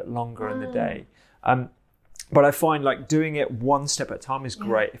for a little bit longer in the day. But I find like doing it one step at a time is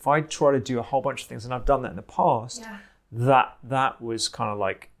great. If I try to do a whole bunch of things, and I've done that in the past, that was kind of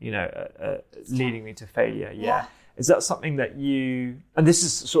like, leading me to failure. Is that something that you, and this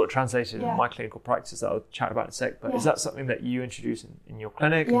is sort of translated in my clinical practice that I'll chat about in a sec, but is that something that you introduce in your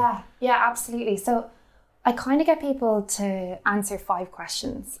clinic? Yeah, absolutely. So I kind of get people to answer 5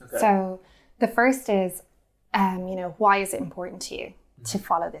 questions. Okay. So the first is, why is it important to you to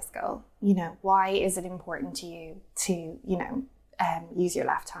follow this goal? Why is it important to you to, use your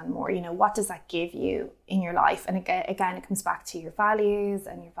left hand more? What does that give you in your life? And again, it comes back to your values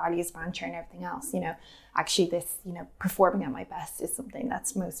and your values banter and everything else. Actually this, performing at my best is something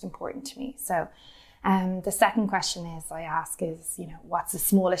that's most important to me. So the second question I ask is, what's the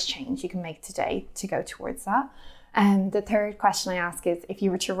smallest change you can make today to go towards that? And the third question I ask is, if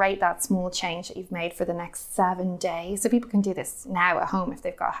you were to rate that small change that you've made for the next 7 days, so people can do this now at home if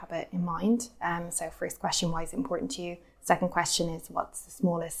they've got a habit in mind. So first question, why is it important to you? Second question is, what's the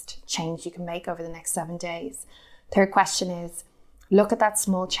smallest change you can make over the next 7 days? Third question is, look at that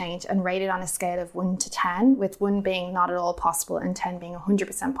small change and rate it on a scale of 1 to 10, with 1 being not at all possible and 10 being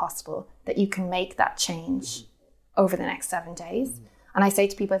 100% possible, that you can make that change over the next 7 days. And I say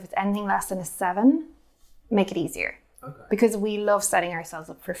to people, if it's anything less than a 7, make it easier. Okay. Because we love setting ourselves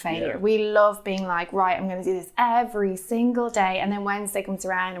up for failure. We love being like, right, I'm going to do this every single day. And then Wednesday comes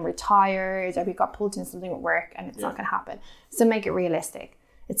around and we're tired, or we got pulled into something at work and it's not going to happen. So make it realistic.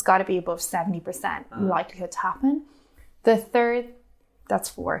 It's got to be above 70% likelihood to happen. The third, that's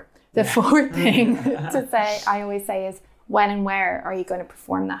 4. The fourth thing to say, I always say, is when and where are you going to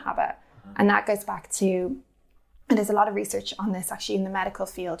perform that habit? And that goes back to, and there's a lot of research on this actually in the medical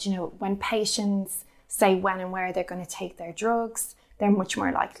field. When patients say when and where they're going to take their drugs, they're much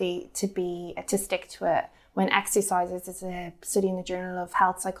more likely to stick to it. When exercises, there's a study in the Journal of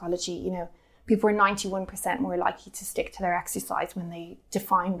Health Psychology, people were 91% more likely to stick to their exercise when they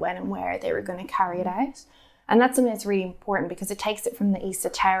defined when and where they were going to carry it out. And that's something that's really important because it takes it from the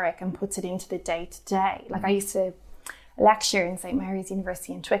esoteric and puts it into the day-to-day. Like I used to lecture in St. Mary's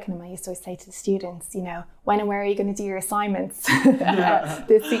University in Twickenham. I used to always say to the students, when and where are you going to do your assignments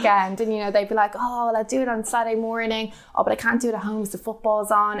this weekend? And, they'd be like, oh, well, I'll do it on Saturday morning. Oh, but I can't do it at home because the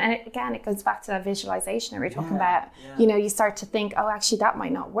football's on. And it goes back to that visualization that we were talking about. You start to think, oh, actually, that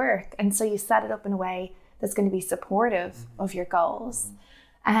might not work. And so you set it up in a way that's going to be supportive of your goals.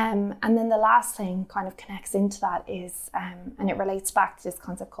 And then the last thing kind of connects into that is, and it relates back to this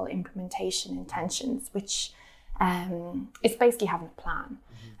concept called implementation intentions, which it's basically having a plan.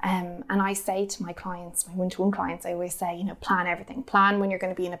 And I say to my clients, my one-to-one clients, I always say, plan everything. Plan when you're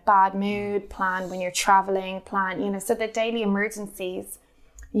going to be in a bad mood, plan when you're traveling, plan, so the daily emergencies,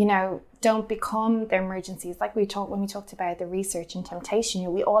 don't become the emergencies. Like when we talked about the research and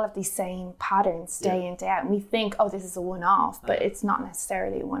temptation, we all have these same patterns day in, day out. And we think, oh, this is a one-off, but it's not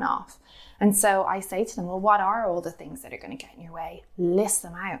necessarily a one-off. And so I say to them, well, what are all the things that are going to get in your way? List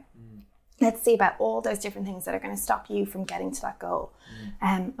them out. Let's see about all those different things that are going to stop you from getting to that goal.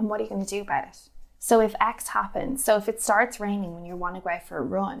 And what are you going to do about it? So if X happens, so if it starts raining when you want to go out for a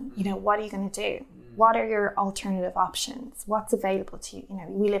run, what are you going to do? What are your alternative options? What's available to you? You know,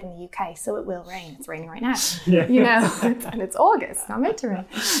 we live in the UK, so it will rain. It's raining right now. You know, and it's August, not meant to rain.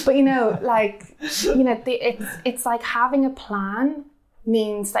 But you know, like, you know, it's like having a plan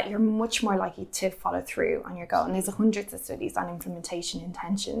means that you're much more likely to follow through on your goal. And there's hundreds of studies on implementation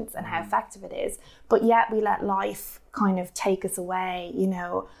intentions and how effective it is. But yet we let life kind of take us away, you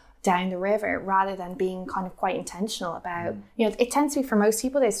know, down the river, rather than being kind of quite intentional about, you know, it tends to be, for most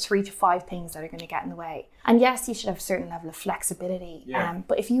people, there's 3 to 5 things that are going to get in the way. And yes, you should have a certain level of flexibility.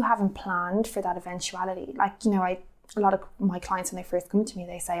 But if you haven't planned for that eventuality, like, you know, a lot of my clients, when they first come to me,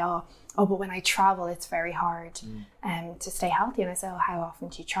 they say, oh, but when I travel, it's very hard to stay healthy. And I say, oh, how often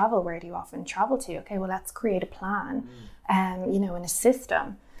do you travel? Where do you often travel to? Okay, well, let's create a plan, you know, and a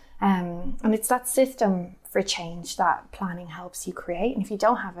system. And it's that system for change that planning helps you create. And if you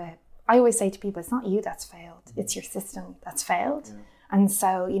don't have I always say to people, it's not you that's failed, it's your system that's failed. And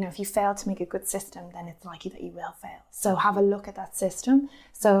so, you know, if you fail to make a good system, then it's likely that you will fail. So have a look at that system.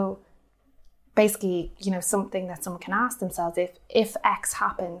 So basically, you know, something that someone can ask themselves, if X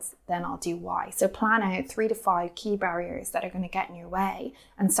happens, then I'll do Y. So plan out 3 to 5 key barriers that are going to get in your way,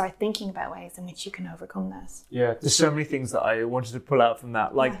 and start thinking about ways in which you can overcome this. Yeah, there's so many things that I wanted to pull out from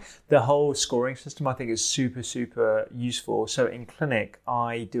that. Like the whole scoring system, I think is super, super useful. So in clinic,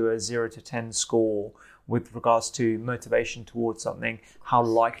 I do a 0 to 10 score with regards to motivation towards something, how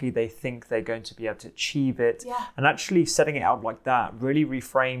likely they think they're going to be able to achieve it. And actually setting it out like that really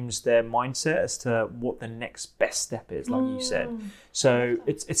reframes their mindset as to what the next best step is, like you said. So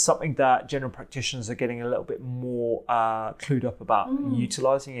it's something that general practitioners are getting a little bit more clued up about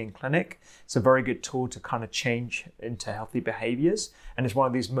utilizing in clinic. It's a very good tool to kind of change into healthy behaviors. And it's one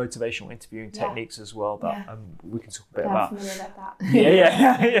of these motivational interviewing techniques as well that we can talk a bit about. I'm familiar with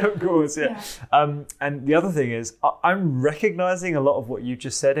that. Yeah, of course, and the other thing is, I'm recognizing a lot of what you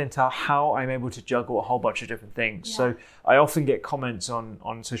just said into how I'm able to juggle a whole bunch of different things. So I often get comments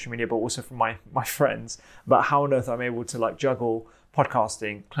on social media, but also from my friends, about how on earth I'm able to like juggle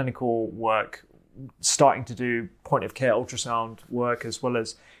podcasting, clinical work, starting to do point of care ultrasound work, as well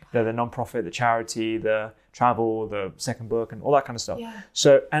as, you know, the non-profit, the charity, the travel, the second book, and all that kind of stuff.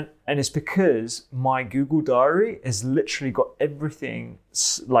 So, and it's because my Google Diary has literally got everything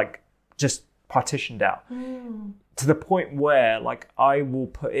like just partitioned out to the point where, like, I will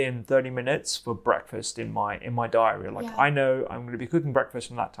put in 30 minutes for breakfast in my diary. Like, I know I'm going to be cooking breakfast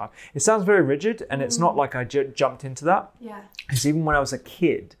from that time. It sounds very rigid, and it's not like I jumped into that. Because even when I was a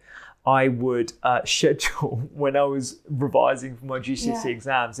kid, I would schedule when I was revising for my GCSE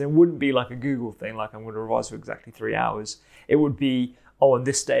exams. It wouldn't be like a Google thing, like I'm going to revise for exactly 3 hours. It would be, oh, on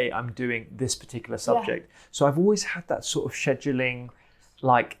this day I'm doing this particular subject. So I've always had that sort of scheduling,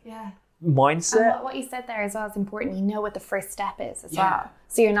 like, mindset. And what you said there as well is important. You know what the first step is as well.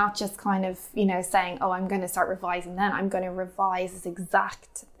 So you're not just kind of, you know, saying, oh, I'm going to start revising then. I'm going to revise this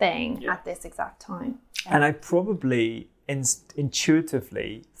exact thing at this exact time. And I probably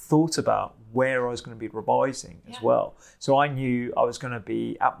intuitively thought about where I was going to be revising as well. So I knew I was going to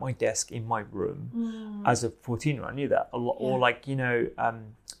be at my desk in my room as a 14-year-old. I knew that a lot. Or like, you know,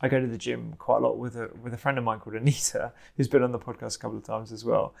 I go to the gym quite a lot with a friend of mine called Anita, who's been on the podcast a couple of times as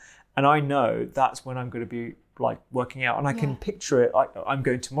well. And I know that's when I'm going to be like working out, and I can picture it. Like, I'm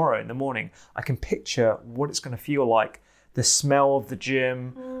going tomorrow in the morning. I can picture what it's going to feel like. The smell of the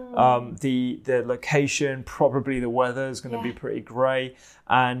gym, the location, probably the weather is going to be pretty grey,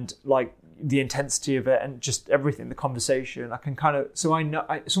 and like the intensity of it, and just everything, the conversation. I can kind of, so I know,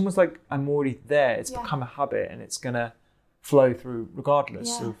 it's almost like I'm already there. It's become a habit, and it's going to flow through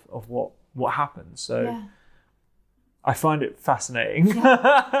regardless of what happens. So I find it fascinating. And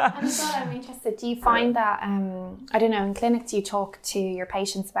as well, I'm interested, do you find that, I don't know, in clinic, do you talk to your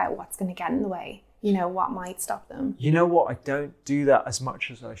patients about what's going to get in the way? You know, what might stop them? You know what? I don't do that as much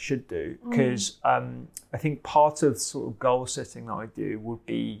as I should do, because I think part of sort of goal setting that I do would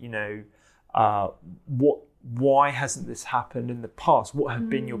be, you know, why hasn't this happened in the past? What have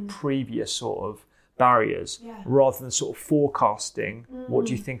been your previous sort of barriers, rather than sort of forecasting what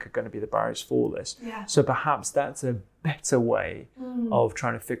do you think are going to be the barriers for this. So perhaps that's a better way of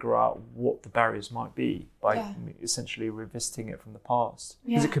trying to figure out what the barriers might be by essentially revisiting it from the past.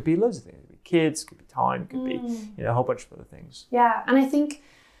 Because it could be loads of things. It could be kids, it could be time, it could be, you know, a whole bunch of other things. Yeah, and I think,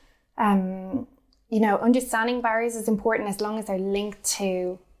 you know, understanding barriers is important as long as they're linked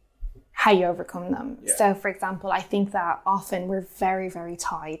to how you overcome them. So for example, I think that often we're very, very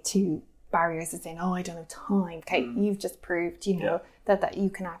tied to barriers as in, oh, I don't have time. Okay, you've just proved, you know, that you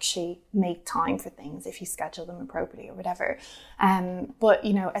can actually make time for things if you schedule them appropriately or whatever. But,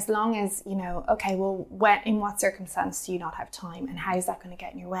 you know, as long as, you know, okay, well, in what circumstance do you not have time, and how is that going to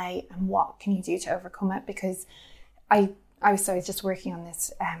get in your way, and what can you do to overcome it? Because I was just working on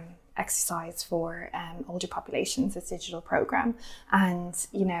this exercise for older populations, this digital program, and,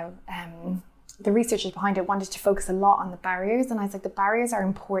 you know, the researchers behind it wanted to focus a lot on the barriers, and I was like, the barriers are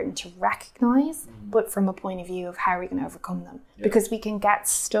important to recognize, but from a point of view of how are we going to overcome them, because we can get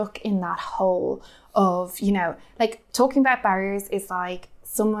stuck in that hole of, you know, like talking about barriers is like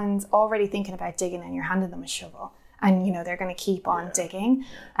someone's already thinking about digging and you're handing them a shovel, and you know they're going to keep on digging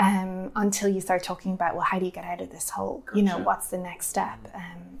until you start talking about, well, how do you get out of this hole? You know, what's the next step?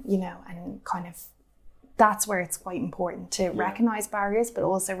 You know, and kind of that's where it's quite important to recognize barriers, but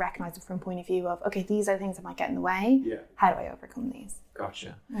also recognize it from a point of view of, okay, these are things that might get in the way. How do I overcome these?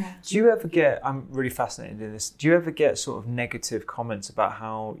 Gotcha. Yeah. Do you ever get, I'm really fascinated in this, do you ever get sort of negative comments about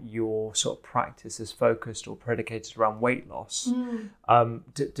how your sort of practice is focused or predicated around weight loss?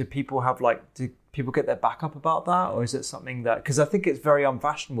 Do people have do people get their back up about that? Or is it something that, because I think it's very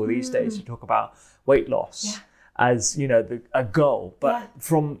unfashionable these days to talk about weight loss as, you know, a goal, but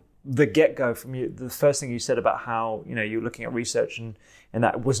from the get-go, from you, the first thing you said about how, you know, you're looking at research and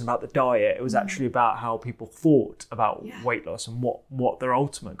that it wasn't about the diet, it was actually about how people thought about weight loss and what their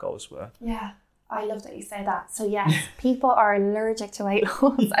ultimate goals were. Yeah, I love that you say that. So yes, people are allergic to weight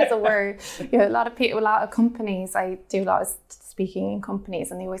loss as a word. You know, a lot of companies, I do a lot of speaking in companies,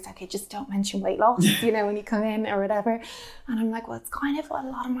 and they always say, okay, just don't mention weight loss, you know, when you come in or whatever. And I'm like, well, it's kind of what a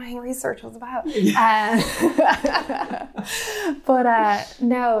lot of my research was about. But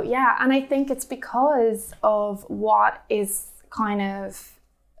no, yeah. And I think it's because of what is kind of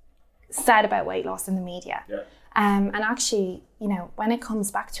said about weight loss in the media. And actually, you know, when it comes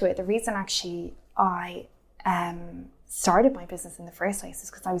back to it, the reason actually I started my business in the first place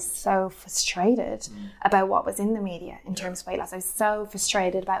is because I was so frustrated about what was in the media in terms of weight loss. I was so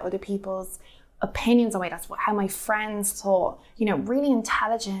frustrated about other people's opinions on weight loss, how my friends thought, you know, really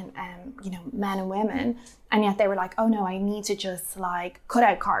intelligent, you know, men and women, and yet they were like, oh no, I need to just like cut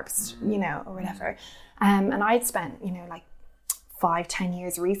out carbs, you know, or whatever. And I'd spent, you know, like 5-10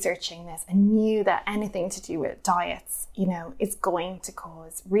 years researching this and knew that anything to do with diets, you know, is going to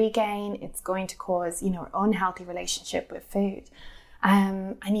cause regain. It's going to cause, you know, unhealthy relationship with food.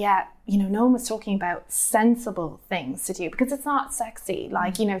 And yet, you know, no one was talking about sensible things to do, because it's not sexy,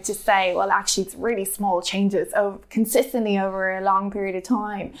 like, you know, to say, well, actually it's really small changes consistently over a long period of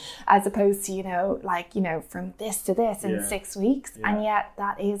time, as opposed to, you know, like, you know, from this to this in 6 weeks. And yet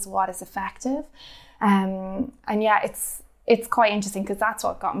that is what is effective. And yeah, it's quite interesting, because that's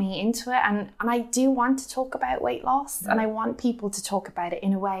what got me into it. And I do want to talk about weight loss, and I want people to talk about it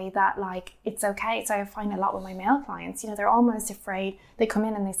in a way that, like, it's okay. So I find a lot with my male clients, you know, they're almost afraid. They come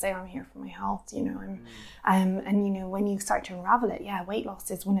in and they say, I'm here for my health, you know, and, you know, when you start to unravel it, weight loss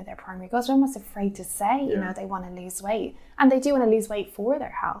is one of their primary goals. They're almost afraid to say, you know, they want to lose weight, and they do want to lose weight for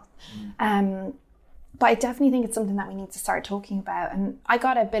their health. But I definitely think it's something that we need to start talking about. And I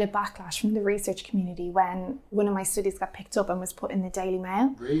got a bit of backlash from the research community when one of my studies got picked up and was put in the Daily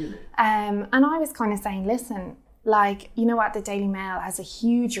Mail. Really? And I was kind of saying, listen, like, you know what, the Daily Mail has a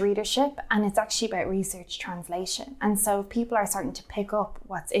huge readership, and it's actually about research translation. And so people are starting to pick up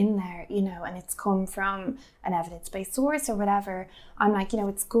what's in there, you know, and it's come from an evidence-based source or whatever. I'm like, you know,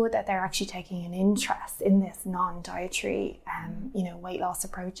 it's good that they're actually taking an interest in this non-dietary, you know, weight loss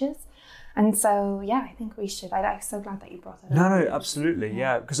approaches. And so, yeah, I think we should. I'm so glad that you brought that up. No, absolutely,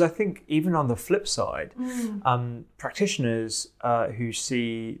 yeah. Because I think even on the flip side, practitioners who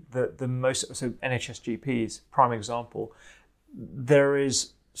see the most, so NHS GPs, prime example, there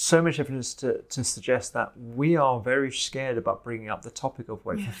is so much evidence to suggest that we are very scared about bringing up the topic of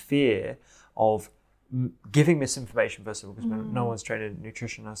weight for fear of giving misinformation, first of all, because no one's trained in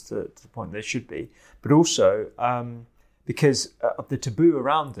nutrition as to the point they should be, but also because of the taboo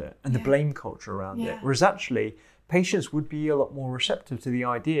around it and the blame culture around it. Whereas actually, patients would be a lot more receptive to the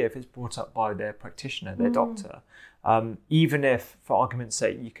idea if it's brought up by their practitioner, their doctor. Even if, for argument's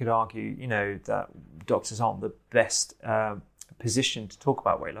sake, you could argue, you know, that doctors aren't the best position to talk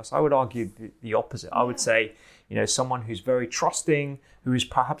about weight loss. I would argue the opposite. I would say, you know, someone who's very trusting, who is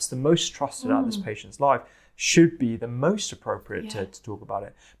perhaps the most trusted out of this patient's life, should be the most appropriate to talk about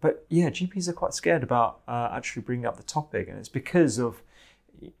it. But yeah, GPs are quite scared about actually bringing up the topic, and it's because of,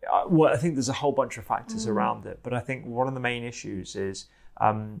 well, I think there's a whole bunch of factors around it, but I think one of the main issues is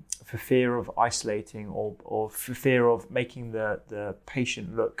for fear of isolating or for fear of making the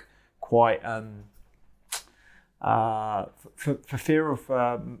patient look quite for fear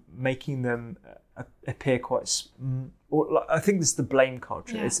of making them appear quite. I think this is the blame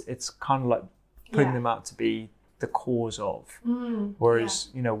culture. Yeah. It's kind of like putting them out to be the cause of. Whereas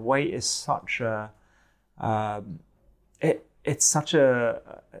weight is such a it's such a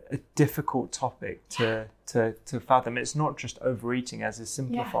difficult topic to fathom. It's not just overeating, as is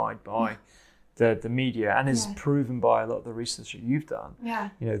simplified by the media, and is proven by a lot of the research that you've done.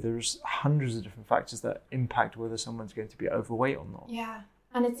 There's hundreds of different factors that impact whether someone's going to be overweight or not.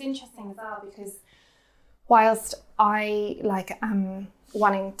 And it's interesting as well, because whilst I am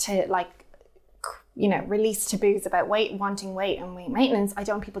wanting to release taboos about wanting weight and weight maintenance, I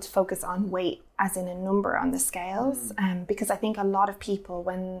don't want people to focus on weight as in a number on the scales, because I think a lot of people,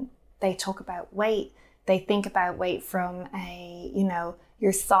 when they talk about weight, they think about weight from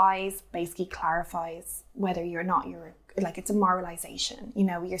your size basically clarifies whether you're not, it's a moralization.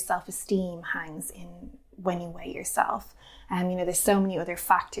 Your self-esteem hangs in when you weigh yourself. There's so many other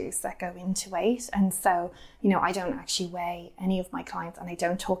factors that go into weight. And so, I don't actually weigh any of my clients, and I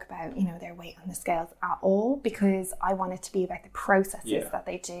don't talk about, their weight on the scales at all, because I want it to be about the processes that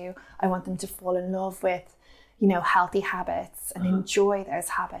they do. I want them to fall in love with, healthy habits and enjoy those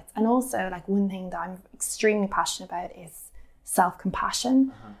habits. And also, one thing that I'm extremely passionate about is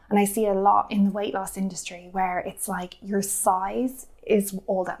self-compassion. And I see a lot in the weight loss industry where it's like your size is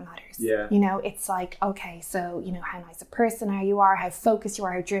all that matters. It's like, okay, so how nice a person you are, how focused you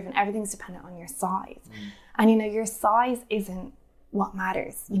are, how driven, everything's dependent on your size. And your size isn't what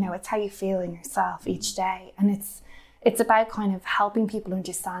matters. It's how you feel in yourself each day. And it's about kind of helping people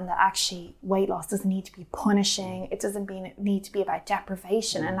understand that actually weight loss doesn't need to be punishing. It doesn't need to be about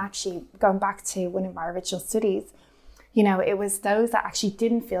deprivation. And actually, going back to one of our original studies, it was those that actually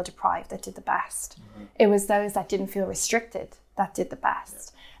didn't feel deprived that did the best. It was those that didn't feel restricted that did the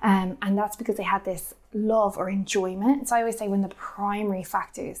best. And that's because they had this love or enjoyment. So I always say one of the primary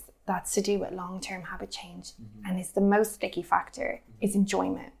factors that's to do with long-term habit change, and is the most sticky factor, is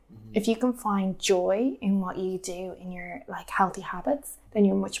enjoyment. If you can find joy in what you do in your healthy habits, then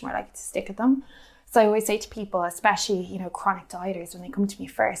you're much more likely to stick with them. So I always say to people, especially, chronic dieters, when they come to me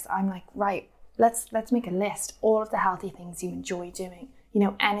first, I'm like, right, let's make a list, all of the healthy things you enjoy doing.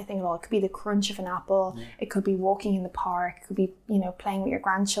 Anything at all. It could be the crunch of an apple. It could be walking in the park. It could be, playing with your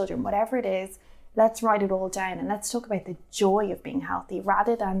grandchildren, whatever it is. Let's write it all down, and let's talk about the joy of being healthy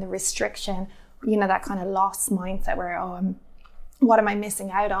rather than the restriction, that kind of lost mindset where, what am I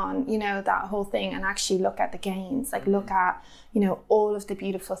missing out on? That whole thing, and actually look at the gains, look at, all of the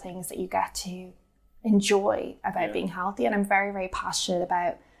beautiful things that you get to enjoy about being healthy. And I'm very, very passionate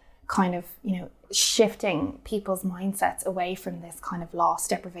about kind of, shifting people's mindsets away from this kind of loss,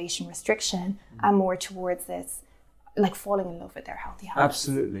 deprivation, restriction, and more towards this, falling in love with their healthy habits.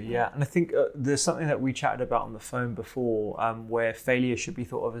 Absolutely, yeah. And I think there's something that we chatted about on the phone before, where failure should be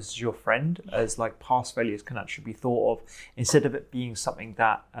thought of as your friend, as past failures can actually be thought of, instead of it being something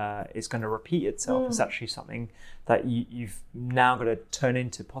that is going to repeat itself. It's actually something that you've now got to turn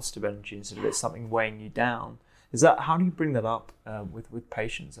into positive energy instead of it something weighing you down. How do you bring that up with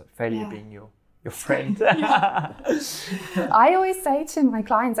patients, that failure being your friend? I always say to my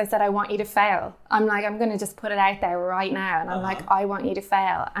clients, I said, I want you to fail. I'm going to just put it out there right now. And I'm I want you to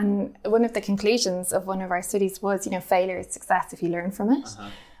fail. And one of the conclusions of one of our studies was, failure is success if you learn from it.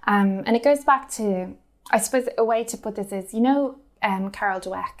 And it goes back to, I suppose, a way to put this is, Carol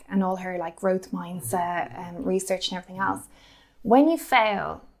Dweck and all her growth mindset research and everything else. When you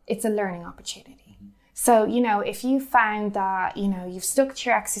fail, it's a learning opportunity. So, if you found that, you've stuck to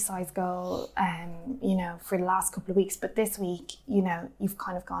your exercise goal, for the last couple of weeks, but this week, you've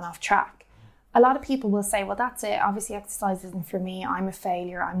kind of gone off track. A lot of people will say, well, that's it. Obviously, exercise isn't for me. I'm a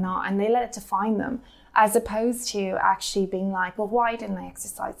failure. I'm not. And they let it define them, as opposed to actually being like, well, why didn't I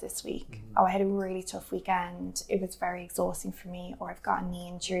exercise this week? Oh, I had a really tough weekend. It was very exhausting for me. Or I've got a knee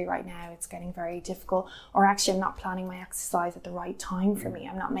injury right now. It's getting very difficult. Or actually, I'm not planning my exercise at the right time for me.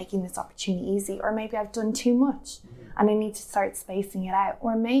 I'm not making this opportunity easy. Or maybe I've done too much and I need to start spacing it out.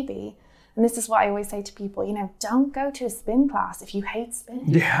 Or maybe, and this is what I always say to people, don't go to a spin class if you hate spin.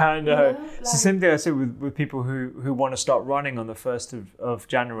 Yeah, I know. It's the same thing I say with people who want to start running on the 1st of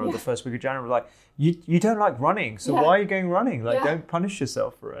January or the first week of January. You don't like running, so why are you going running? Don't punish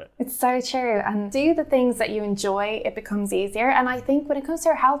yourself for it. It's so true. And do the things that you enjoy, it becomes easier. And I think when it comes to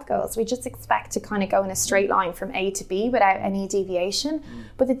our health goals, we just expect to kind of go in a straight line from A to B without any deviation.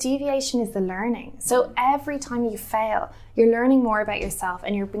 But the deviation is the learning. So every time you fail, you're learning more about yourself,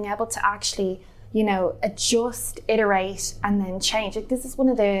 and you're being able to actually, adjust, iterate, and then change. This is one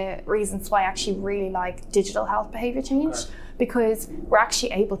of the reasons why I actually really like digital health behavior change, because we're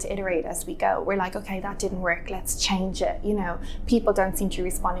actually able to iterate as we go. We're like, okay, that didn't work, let's change it. You know, people don't seem to be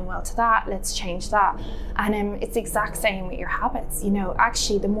responding well to that, let's change that. And it's the exact same with your habits. You know,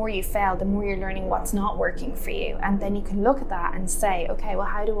 actually, the more you fail, the more you're learning what's not working for you. And then you can look at that and say, okay, well,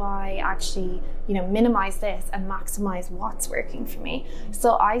 how do I actually, you know, minimize this and maximize what's working for me?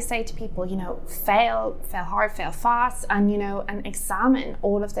 So I say to people, you know, fail hard, fail fast, and, you know, and examine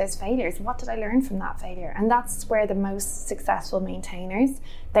all of those failures. What did I learn from that failure? And that's where the most successful maintainers,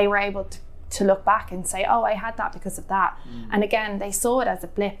 they were able to look back and say, oh, I had that because of that. And again, they saw it as a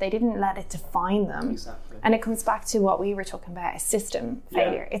blip. They didn't let it define them. Exactly. And it comes back to what we were talking about, a system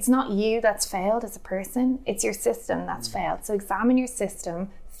failure. It's not you that's failed as a person, it's your system that's failed. So examine your system,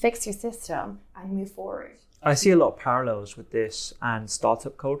 fix your system, and move forward. I see a lot of parallels with this and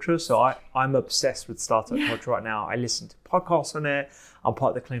startup culture. So I'm obsessed with startup culture right now. I listen to podcasts on it. I'm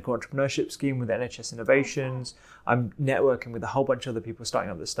part of the clinical entrepreneurship scheme with NHS Innovations. I'm networking with a whole bunch of other people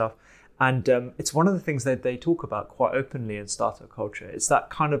starting up this stuff. And it's one of the things that they talk about quite openly in startup culture. It's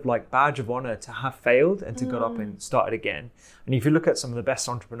that kind of like badge of honor to have failed and to get up and start it again. And if you look at some of the best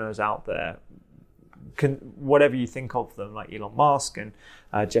entrepreneurs out there, whatever you think of them, like Elon Musk and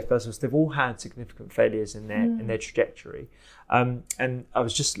Jeff Bezos, they've all had significant failures in their trajectory. And I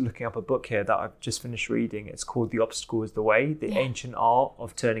was just looking up a book here that I've just finished reading. It's called The Obstacle is the Way, The Ancient Art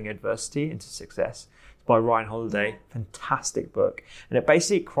of Turning Adversity into Success. It's by Ryan Holiday. Fantastic book. And it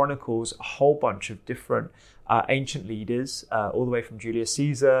basically chronicles a whole bunch of different ancient leaders, all the way from Julius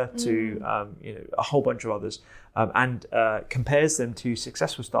Caesar to a whole bunch of others, and compares them to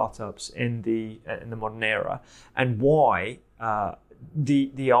successful startups in the modern era, and why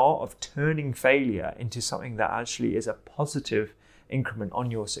the art of turning failure into something that actually is a positive increment on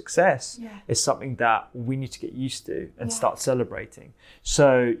your success is something that we need to get used to and start celebrating.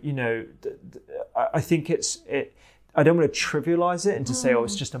 So, you know, I think I don't want to trivialize it and to say, oh,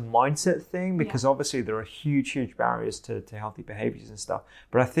 it's just a mindset thing, because obviously there are huge barriers to healthy behaviors and stuff.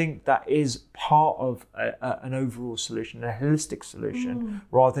 But I think that is part of an overall solution, a holistic solution,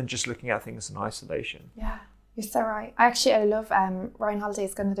 rather than just looking at things in isolation. Yeah, you're so right. I love Ryan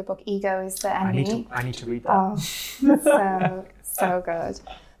Holiday's got another book, Ego is the Enemy. I need to read that. Oh, so good.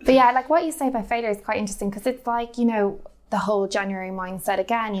 But yeah, like what you say about failure is quite interesting, because it's like, you know, the whole January mindset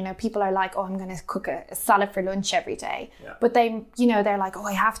again, you know, people are like, oh, I'm going to cook a salad for lunch every day. Yeah. But they, you know, they're like, oh,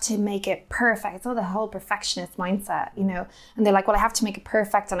 I have to make it perfect. It's all the whole perfectionist mindset, you know, and they're like, well, I have to make it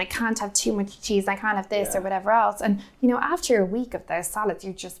perfect and I can't have too much cheese. I can't have this or whatever else. And, you know, after a week of those salads,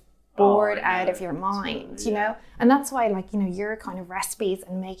 you're just bored out of your mind, you know? And that's why, like, you know, your kind of recipes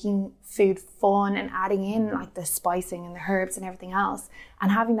and making food fun and adding in like the spicing and the herbs and everything else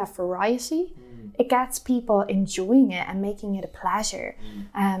and having that variety, it gets people enjoying it and making it a pleasure.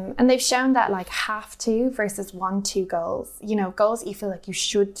 And they've shown that like have to versus want to goals, you know, goals that you feel like you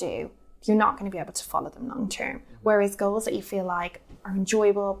should do, you're not going to be able to follow them long term. Whereas goals that you feel like are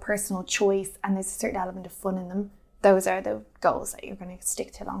enjoyable, personal choice, and there's a certain element of fun in them, those are the goals that you're going to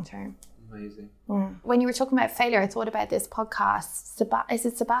stick to long term. Amazing. When you were talking about failure, I thought about this podcast. Is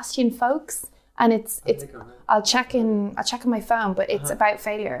it Sebastian Folkes? And it's I'll check in my phone, but it's about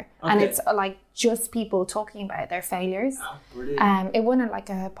failure. Okay. And it's like just people talking about their failures. Oh, brilliant. It won like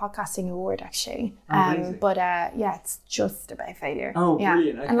a podcasting award actually. But it's just about failure. Oh,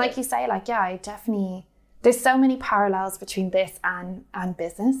 brilliant. Okay. And like you say, like, I definitely, there's so many parallels between this and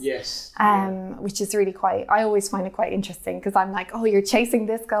business. Yes. Which is really I always find it quite interesting, because I'm like, oh, you're chasing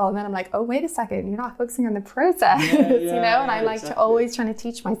this goal. And then I'm like, oh, wait a second, you're not focusing on the process, you know? And I like to always trying to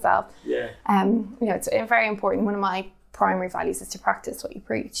teach myself. Yeah. You know, it's very important. One of my primary values is to practice what you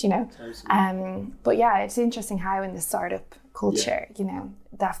preach, you know? Totally. But yeah, it's interesting how in the startup culture, you know,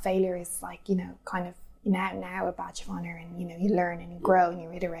 that failure is like, you know, kind of now a badge of honor, and you know, you learn and you grow and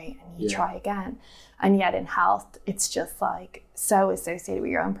you iterate and you try again. And yet in health, it's just like so associated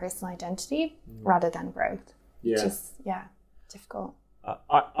with your own personal identity rather than growth. Just difficult.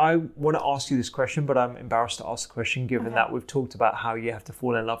 I want to ask you this question, but I'm embarrassed to ask the question given that we've talked about how you have to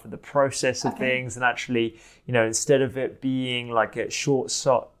fall in love with the process of things, and actually, you know, instead of it being like a short,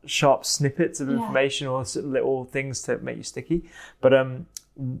 sharp snippets of information or little things to make you sticky. But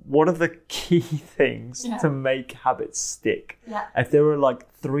what are the key things to make habits stick? If there were like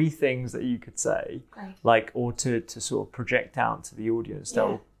 3 things that you could say, like, or to sort of project out to the audience that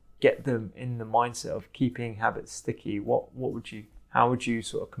will get them in the mindset of keeping habits sticky, how would you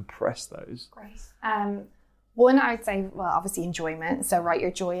sort of compress those? One, I would say, well, obviously enjoyment. So write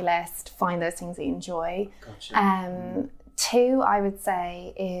your joy list, find those things that you enjoy. Gotcha. 2, I would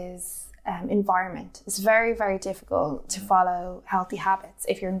say, is environment. It's very, very difficult to follow healthy habits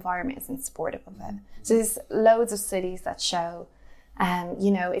if your environment isn't supportive of it. So there's loads of studies that show,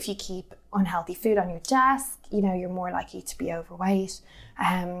 if you keep unhealthy food on your desk, you're more likely to be overweight.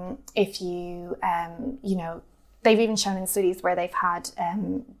 If you, they've even shown in studies where they've had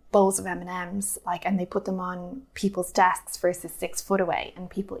bowls of M&Ms, and they put them on people's desks versus 6 foot away, and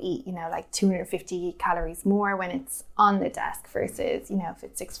people eat, 250 calories more when it's on the desk versus, if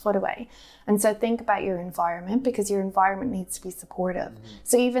it's 6 foot away. And so think about your environment, because your environment needs to be supportive.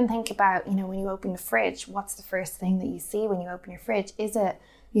 So even think about, when you open the fridge, what's the first thing that you see when you open your fridge? Is it,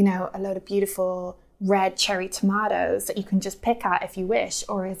 a load of beautiful red cherry tomatoes that you can just pick at if you wish?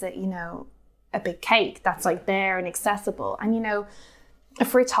 Or is it, a big cake that's there and accessible? And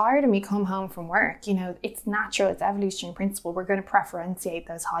if we're tired and we come home from work, it's natural, it's evolutionary principle, we're going to preferentiate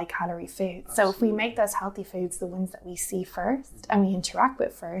those high calorie foods. Absolutely. So if we make those healthy foods the ones that we see first and we interact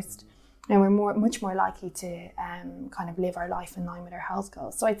with first, then we're much more likely to kind of live our life in line with our health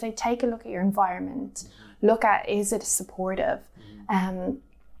goals. So I'd say take a look at your environment, look at, is it supportive? And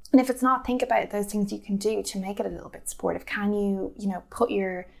if it's not, think about those things you can do to make it a little bit supportive. Can you, put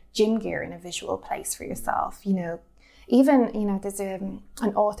your gym gear in a visual place for yourself? Even, there's an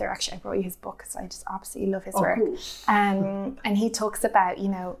author, actually, I brought you his book because I just absolutely love his work. Cool. And he talks about,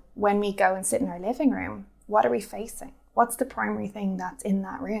 when we go and sit in our living room, what are we facing? What's the primary thing that's in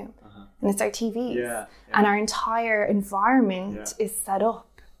that room? And it's our TVs. Yeah. And our entire environment is set up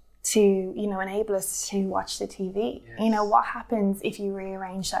to, enable us to watch the TV. Yes. What happens if you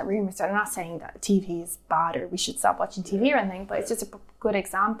rearrange that room? So I'm not saying that TV is bad or we should stop watching TV or anything, but it's just a good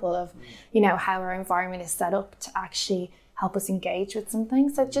example of, how our environment is set up to actually help us engage with something.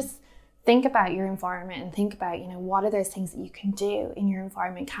 So just think about your environment and think about, what are those things that you can do in your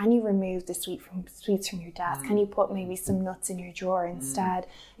environment? Can you remove the sweets from your desk? Can you put maybe some nuts in your drawer instead?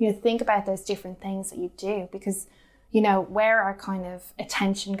 Think about those different things that you do, because where our kind of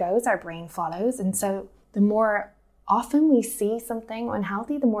attention goes, our brain follows. And so the more often we see something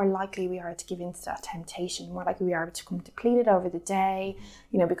unhealthy, the more likely we are to give in to that temptation, the more likely we are to become depleted over the day,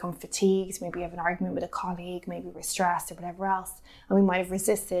 become fatigued, maybe have an argument with a colleague, maybe we're stressed or whatever else. And we might have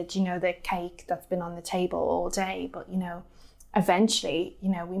resisted, the cake that's been on the table all day, but, eventually,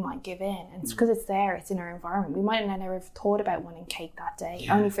 we might give in. And it's because it's there, it's in our environment. We might have never have thought about wanting cake that day,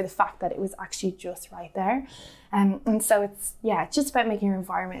 only for the fact that it was actually just right there. And so it's just about making your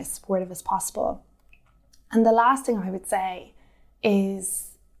environment as supportive as possible. And the last thing I would say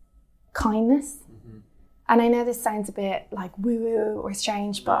is kindness. And I know this sounds a bit like woo-woo or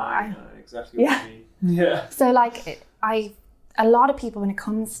strange, but I know exactly what you mean. Yeah. So a lot of people, when it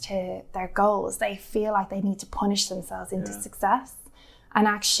comes to their goals, they feel like they need to punish themselves into success. And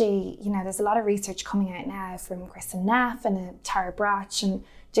actually, there's a lot of research coming out now from Kristen Neff and Tara Brach and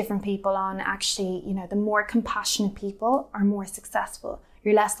different people on actually, the more compassionate people are more successful.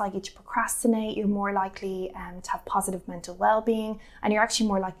 You're less likely to procrastinate, you're more likely to have positive mental well-being, and you're actually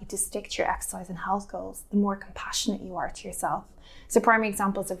more likely to stick to your exercise and health goals the more compassionate you are to yourself. So primary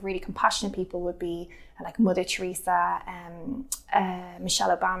examples of really compassionate people would be like Mother Teresa,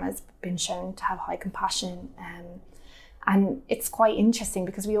 Michelle Obama has been shown to have high compassion. And it's quite interesting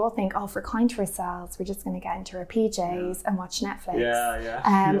because we all think, if we're kind to ourselves, we're just going to get into our PJs and watch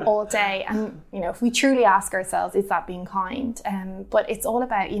Netflix all day. And, if we truly ask ourselves, is that being kind? But it's all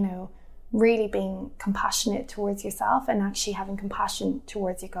about, really being compassionate towards yourself and actually having compassion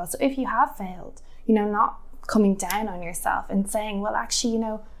towards your goals. So if you have failed, not coming down on yourself and saying, well, actually,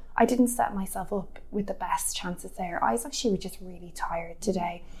 I didn't set myself up with the best chances there. I was actually just really tired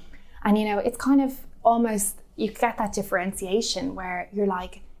today. And, it's kind of almost, you get that differentiation where you're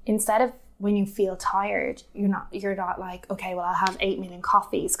like, instead of when you feel tired, you're not like, okay, well, I'll have 8 million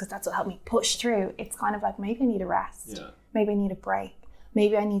coffees because that's what helped me push through. It's kind of like, maybe I need a rest. Yeah. Maybe I need a break.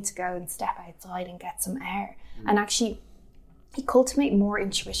 Maybe I need to go and step outside and get some air. And actually, you cultivate more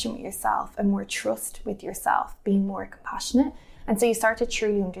intuition with yourself and more trust with yourself, being more compassionate. And so you start to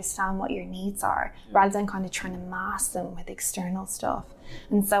truly understand what your needs are rather than kind of trying to mask them with external stuff.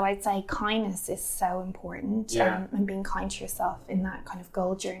 And so I'd say kindness is so important and being kind to yourself in that kind of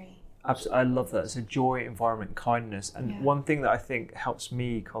goal journey. Absolutely, I love that. So joy, environment, kindness. And one thing that I think helps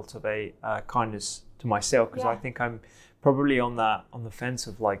me cultivate kindness to myself, because I think I'm probably on the fence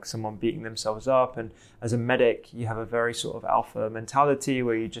of like someone beating themselves up. And as a medic, you have a very sort of alpha mentality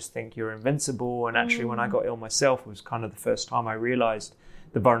where you just think you're invincible. And actually, when I got ill myself, it was kind of the first time I realized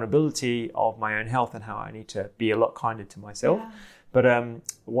the vulnerability of my own health and how I need to be a lot kinder to myself. But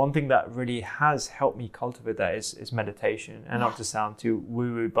one thing that really has helped me cultivate that is meditation, and not to sound too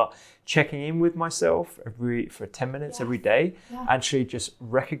woo-woo, but checking in with myself for 10 minutes every day, actually just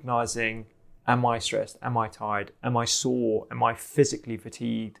recognizing, am I stressed? Am I tired? Am I sore? Am I physically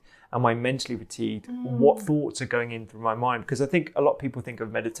fatigued? Am I mentally fatigued? What thoughts are going in through my mind? Because I think a lot of people think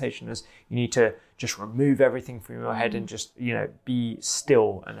of meditation as you need to just remove everything from your head and just, be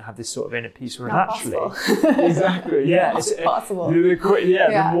still and have this sort of inner peace. Where actually, exactly, it's possible.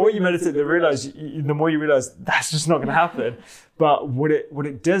 The more you meditate, the more you realize that's just not going to happen. But what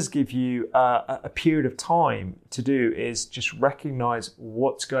it does give you a period of time to do is just recognize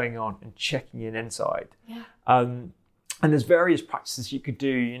what's going on and checking in inside. And there's various practices you could do.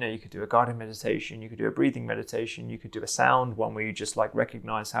 You could do a guided meditation, you could do a breathing meditation, you could do a sound one where you just like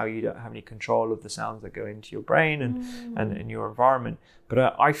recognize how you don't have any control of the sounds that go into your brain and in your environment.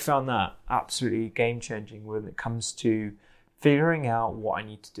 But I found that absolutely game changing when it comes to figuring out what I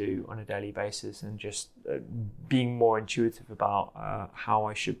need to do on a daily basis and just being more intuitive about how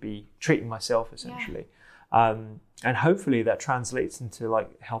I should be treating myself, essentially. And hopefully that translates into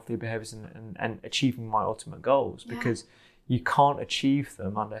like healthier behaviors and achieving my ultimate goals, because you can't achieve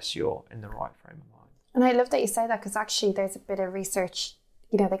them unless you're in the right frame of mind. And I love that you say that, because actually there's a bit of research,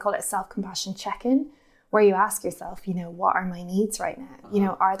 they call it self-compassion check-in, where you ask yourself, what are my needs right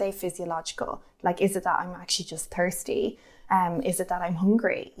now? Are they physiological? Like, is it that I'm actually just thirsty? Is it that I'm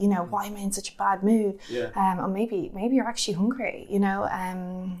hungry? Why am I in such a bad mood? Or maybe you're actually hungry,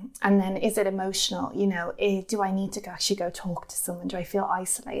 and then is it emotional? Do I need to actually go talk to someone? Do I feel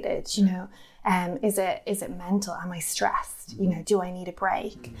isolated? Is it mental? Am I stressed? Do I need a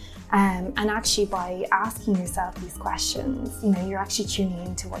break? And actually by asking yourself these questions, you're actually tuning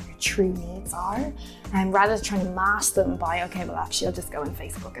into what your true needs are, and rather than trying to mask them by, okay, well actually I'll just go on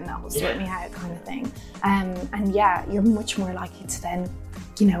Facebook and that will sort me out kind of thing. And you're much more likely to then,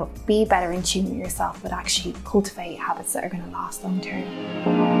 be better in tune with yourself, but actually cultivate habits that are going to last long term.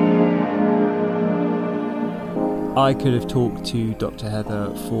 I could have talked to Dr.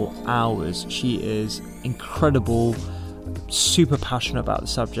 Heather for hours. She is incredible, super passionate about the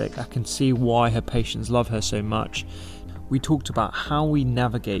subject. I can see why her patients love her so much. We talked about how we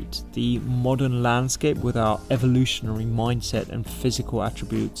navigate the modern landscape with our evolutionary mindset and physical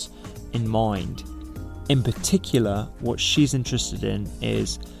attributes in mind. In particular, what she's interested in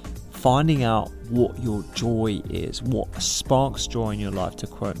is finding out what your joy is, what sparks joy in your life, to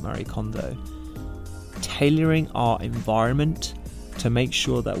quote Marie Kondo. Tailoring our environment to make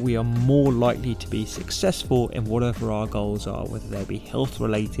sure that we are more likely to be successful in whatever our goals are, whether they be health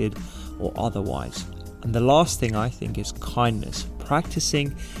related or otherwise. And the last thing I think is kindness.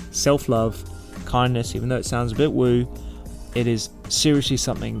 Practicing self-love, kindness, even though it sounds a bit woo, it is seriously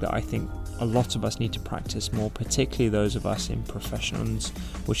something that I think a lot of us need to practice more, particularly those of us in professions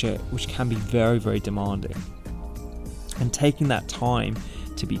which can be very, very demanding. And taking that time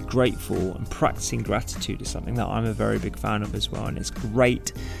to be grateful and practicing gratitude is something that I'm a very big fan of as well. And it's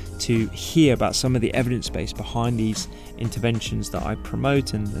great to hear about some of the evidence base behind these interventions that I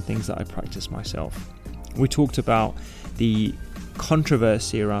promote and the things that I practice myself. We talked about the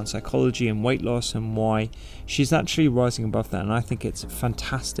controversy around psychology and weight loss and why she's actually rising above that, and I think it's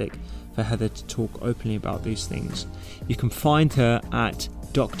fantastic for Heather to talk openly about these things. You can find her at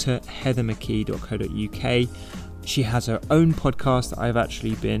drheathermckee.co.uk. She has her own podcast that I've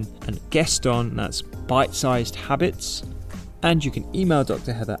actually been a guest on, and that's Bite-Sized Habits. And you can email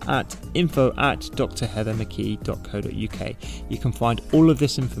Dr. Heather at info@drheathermckee.co.uk. You can find all of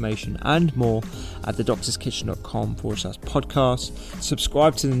this information and more at thedoctorskitchen.com/podcast.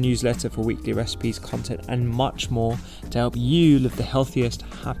 Subscribe to the newsletter for weekly recipes, content, and much more to help you live the healthiest,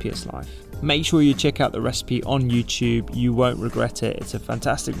 happiest life. Make sure you check out the recipe on YouTube. You won't regret it. It's a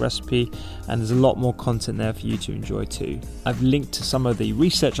fantastic recipe and there's a lot more content there for you to enjoy too. I've linked to some of the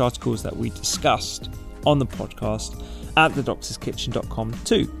research articles that we discussed on the podcast at thedoctorskitchen.com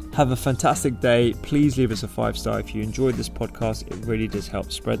too. Have a fantastic day. Please leave us a 5-star if you enjoyed this podcast. It really does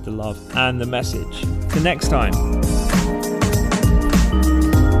help spread the love and the message. Till next time.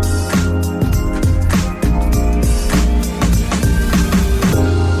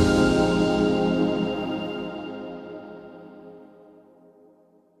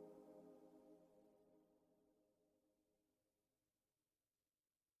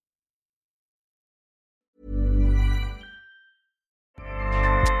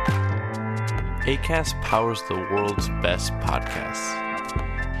 Acast powers the world's best podcasts.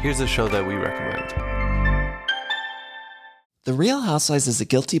 Here's a show that we recommend. The Real Housewives is a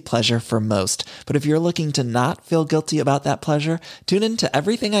guilty pleasure for most, but if you're looking to not feel guilty about that pleasure, tune in to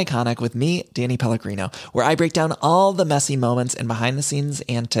Everything Iconic with me, Danny Pellegrino, where I break down all the messy moments and behind-the-scenes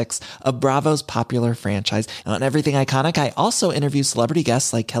antics of Bravo's popular franchise. And on Everything Iconic, I also interview celebrity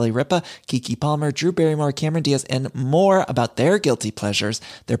guests like Kelly Ripa, Keke Palmer, Drew Barrymore, Cameron Diaz, and more about their guilty pleasures,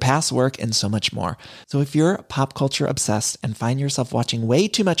 their past work, and so much more. So if you're pop culture obsessed and find yourself watching way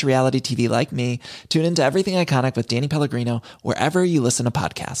too much reality TV like me, tune in to Everything Iconic with Danny Pellegrino, wherever you listen to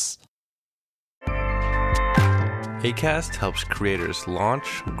podcasts. Acast helps creators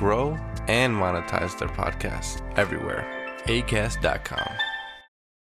launch, grow, and monetize their podcasts everywhere. Acast.com.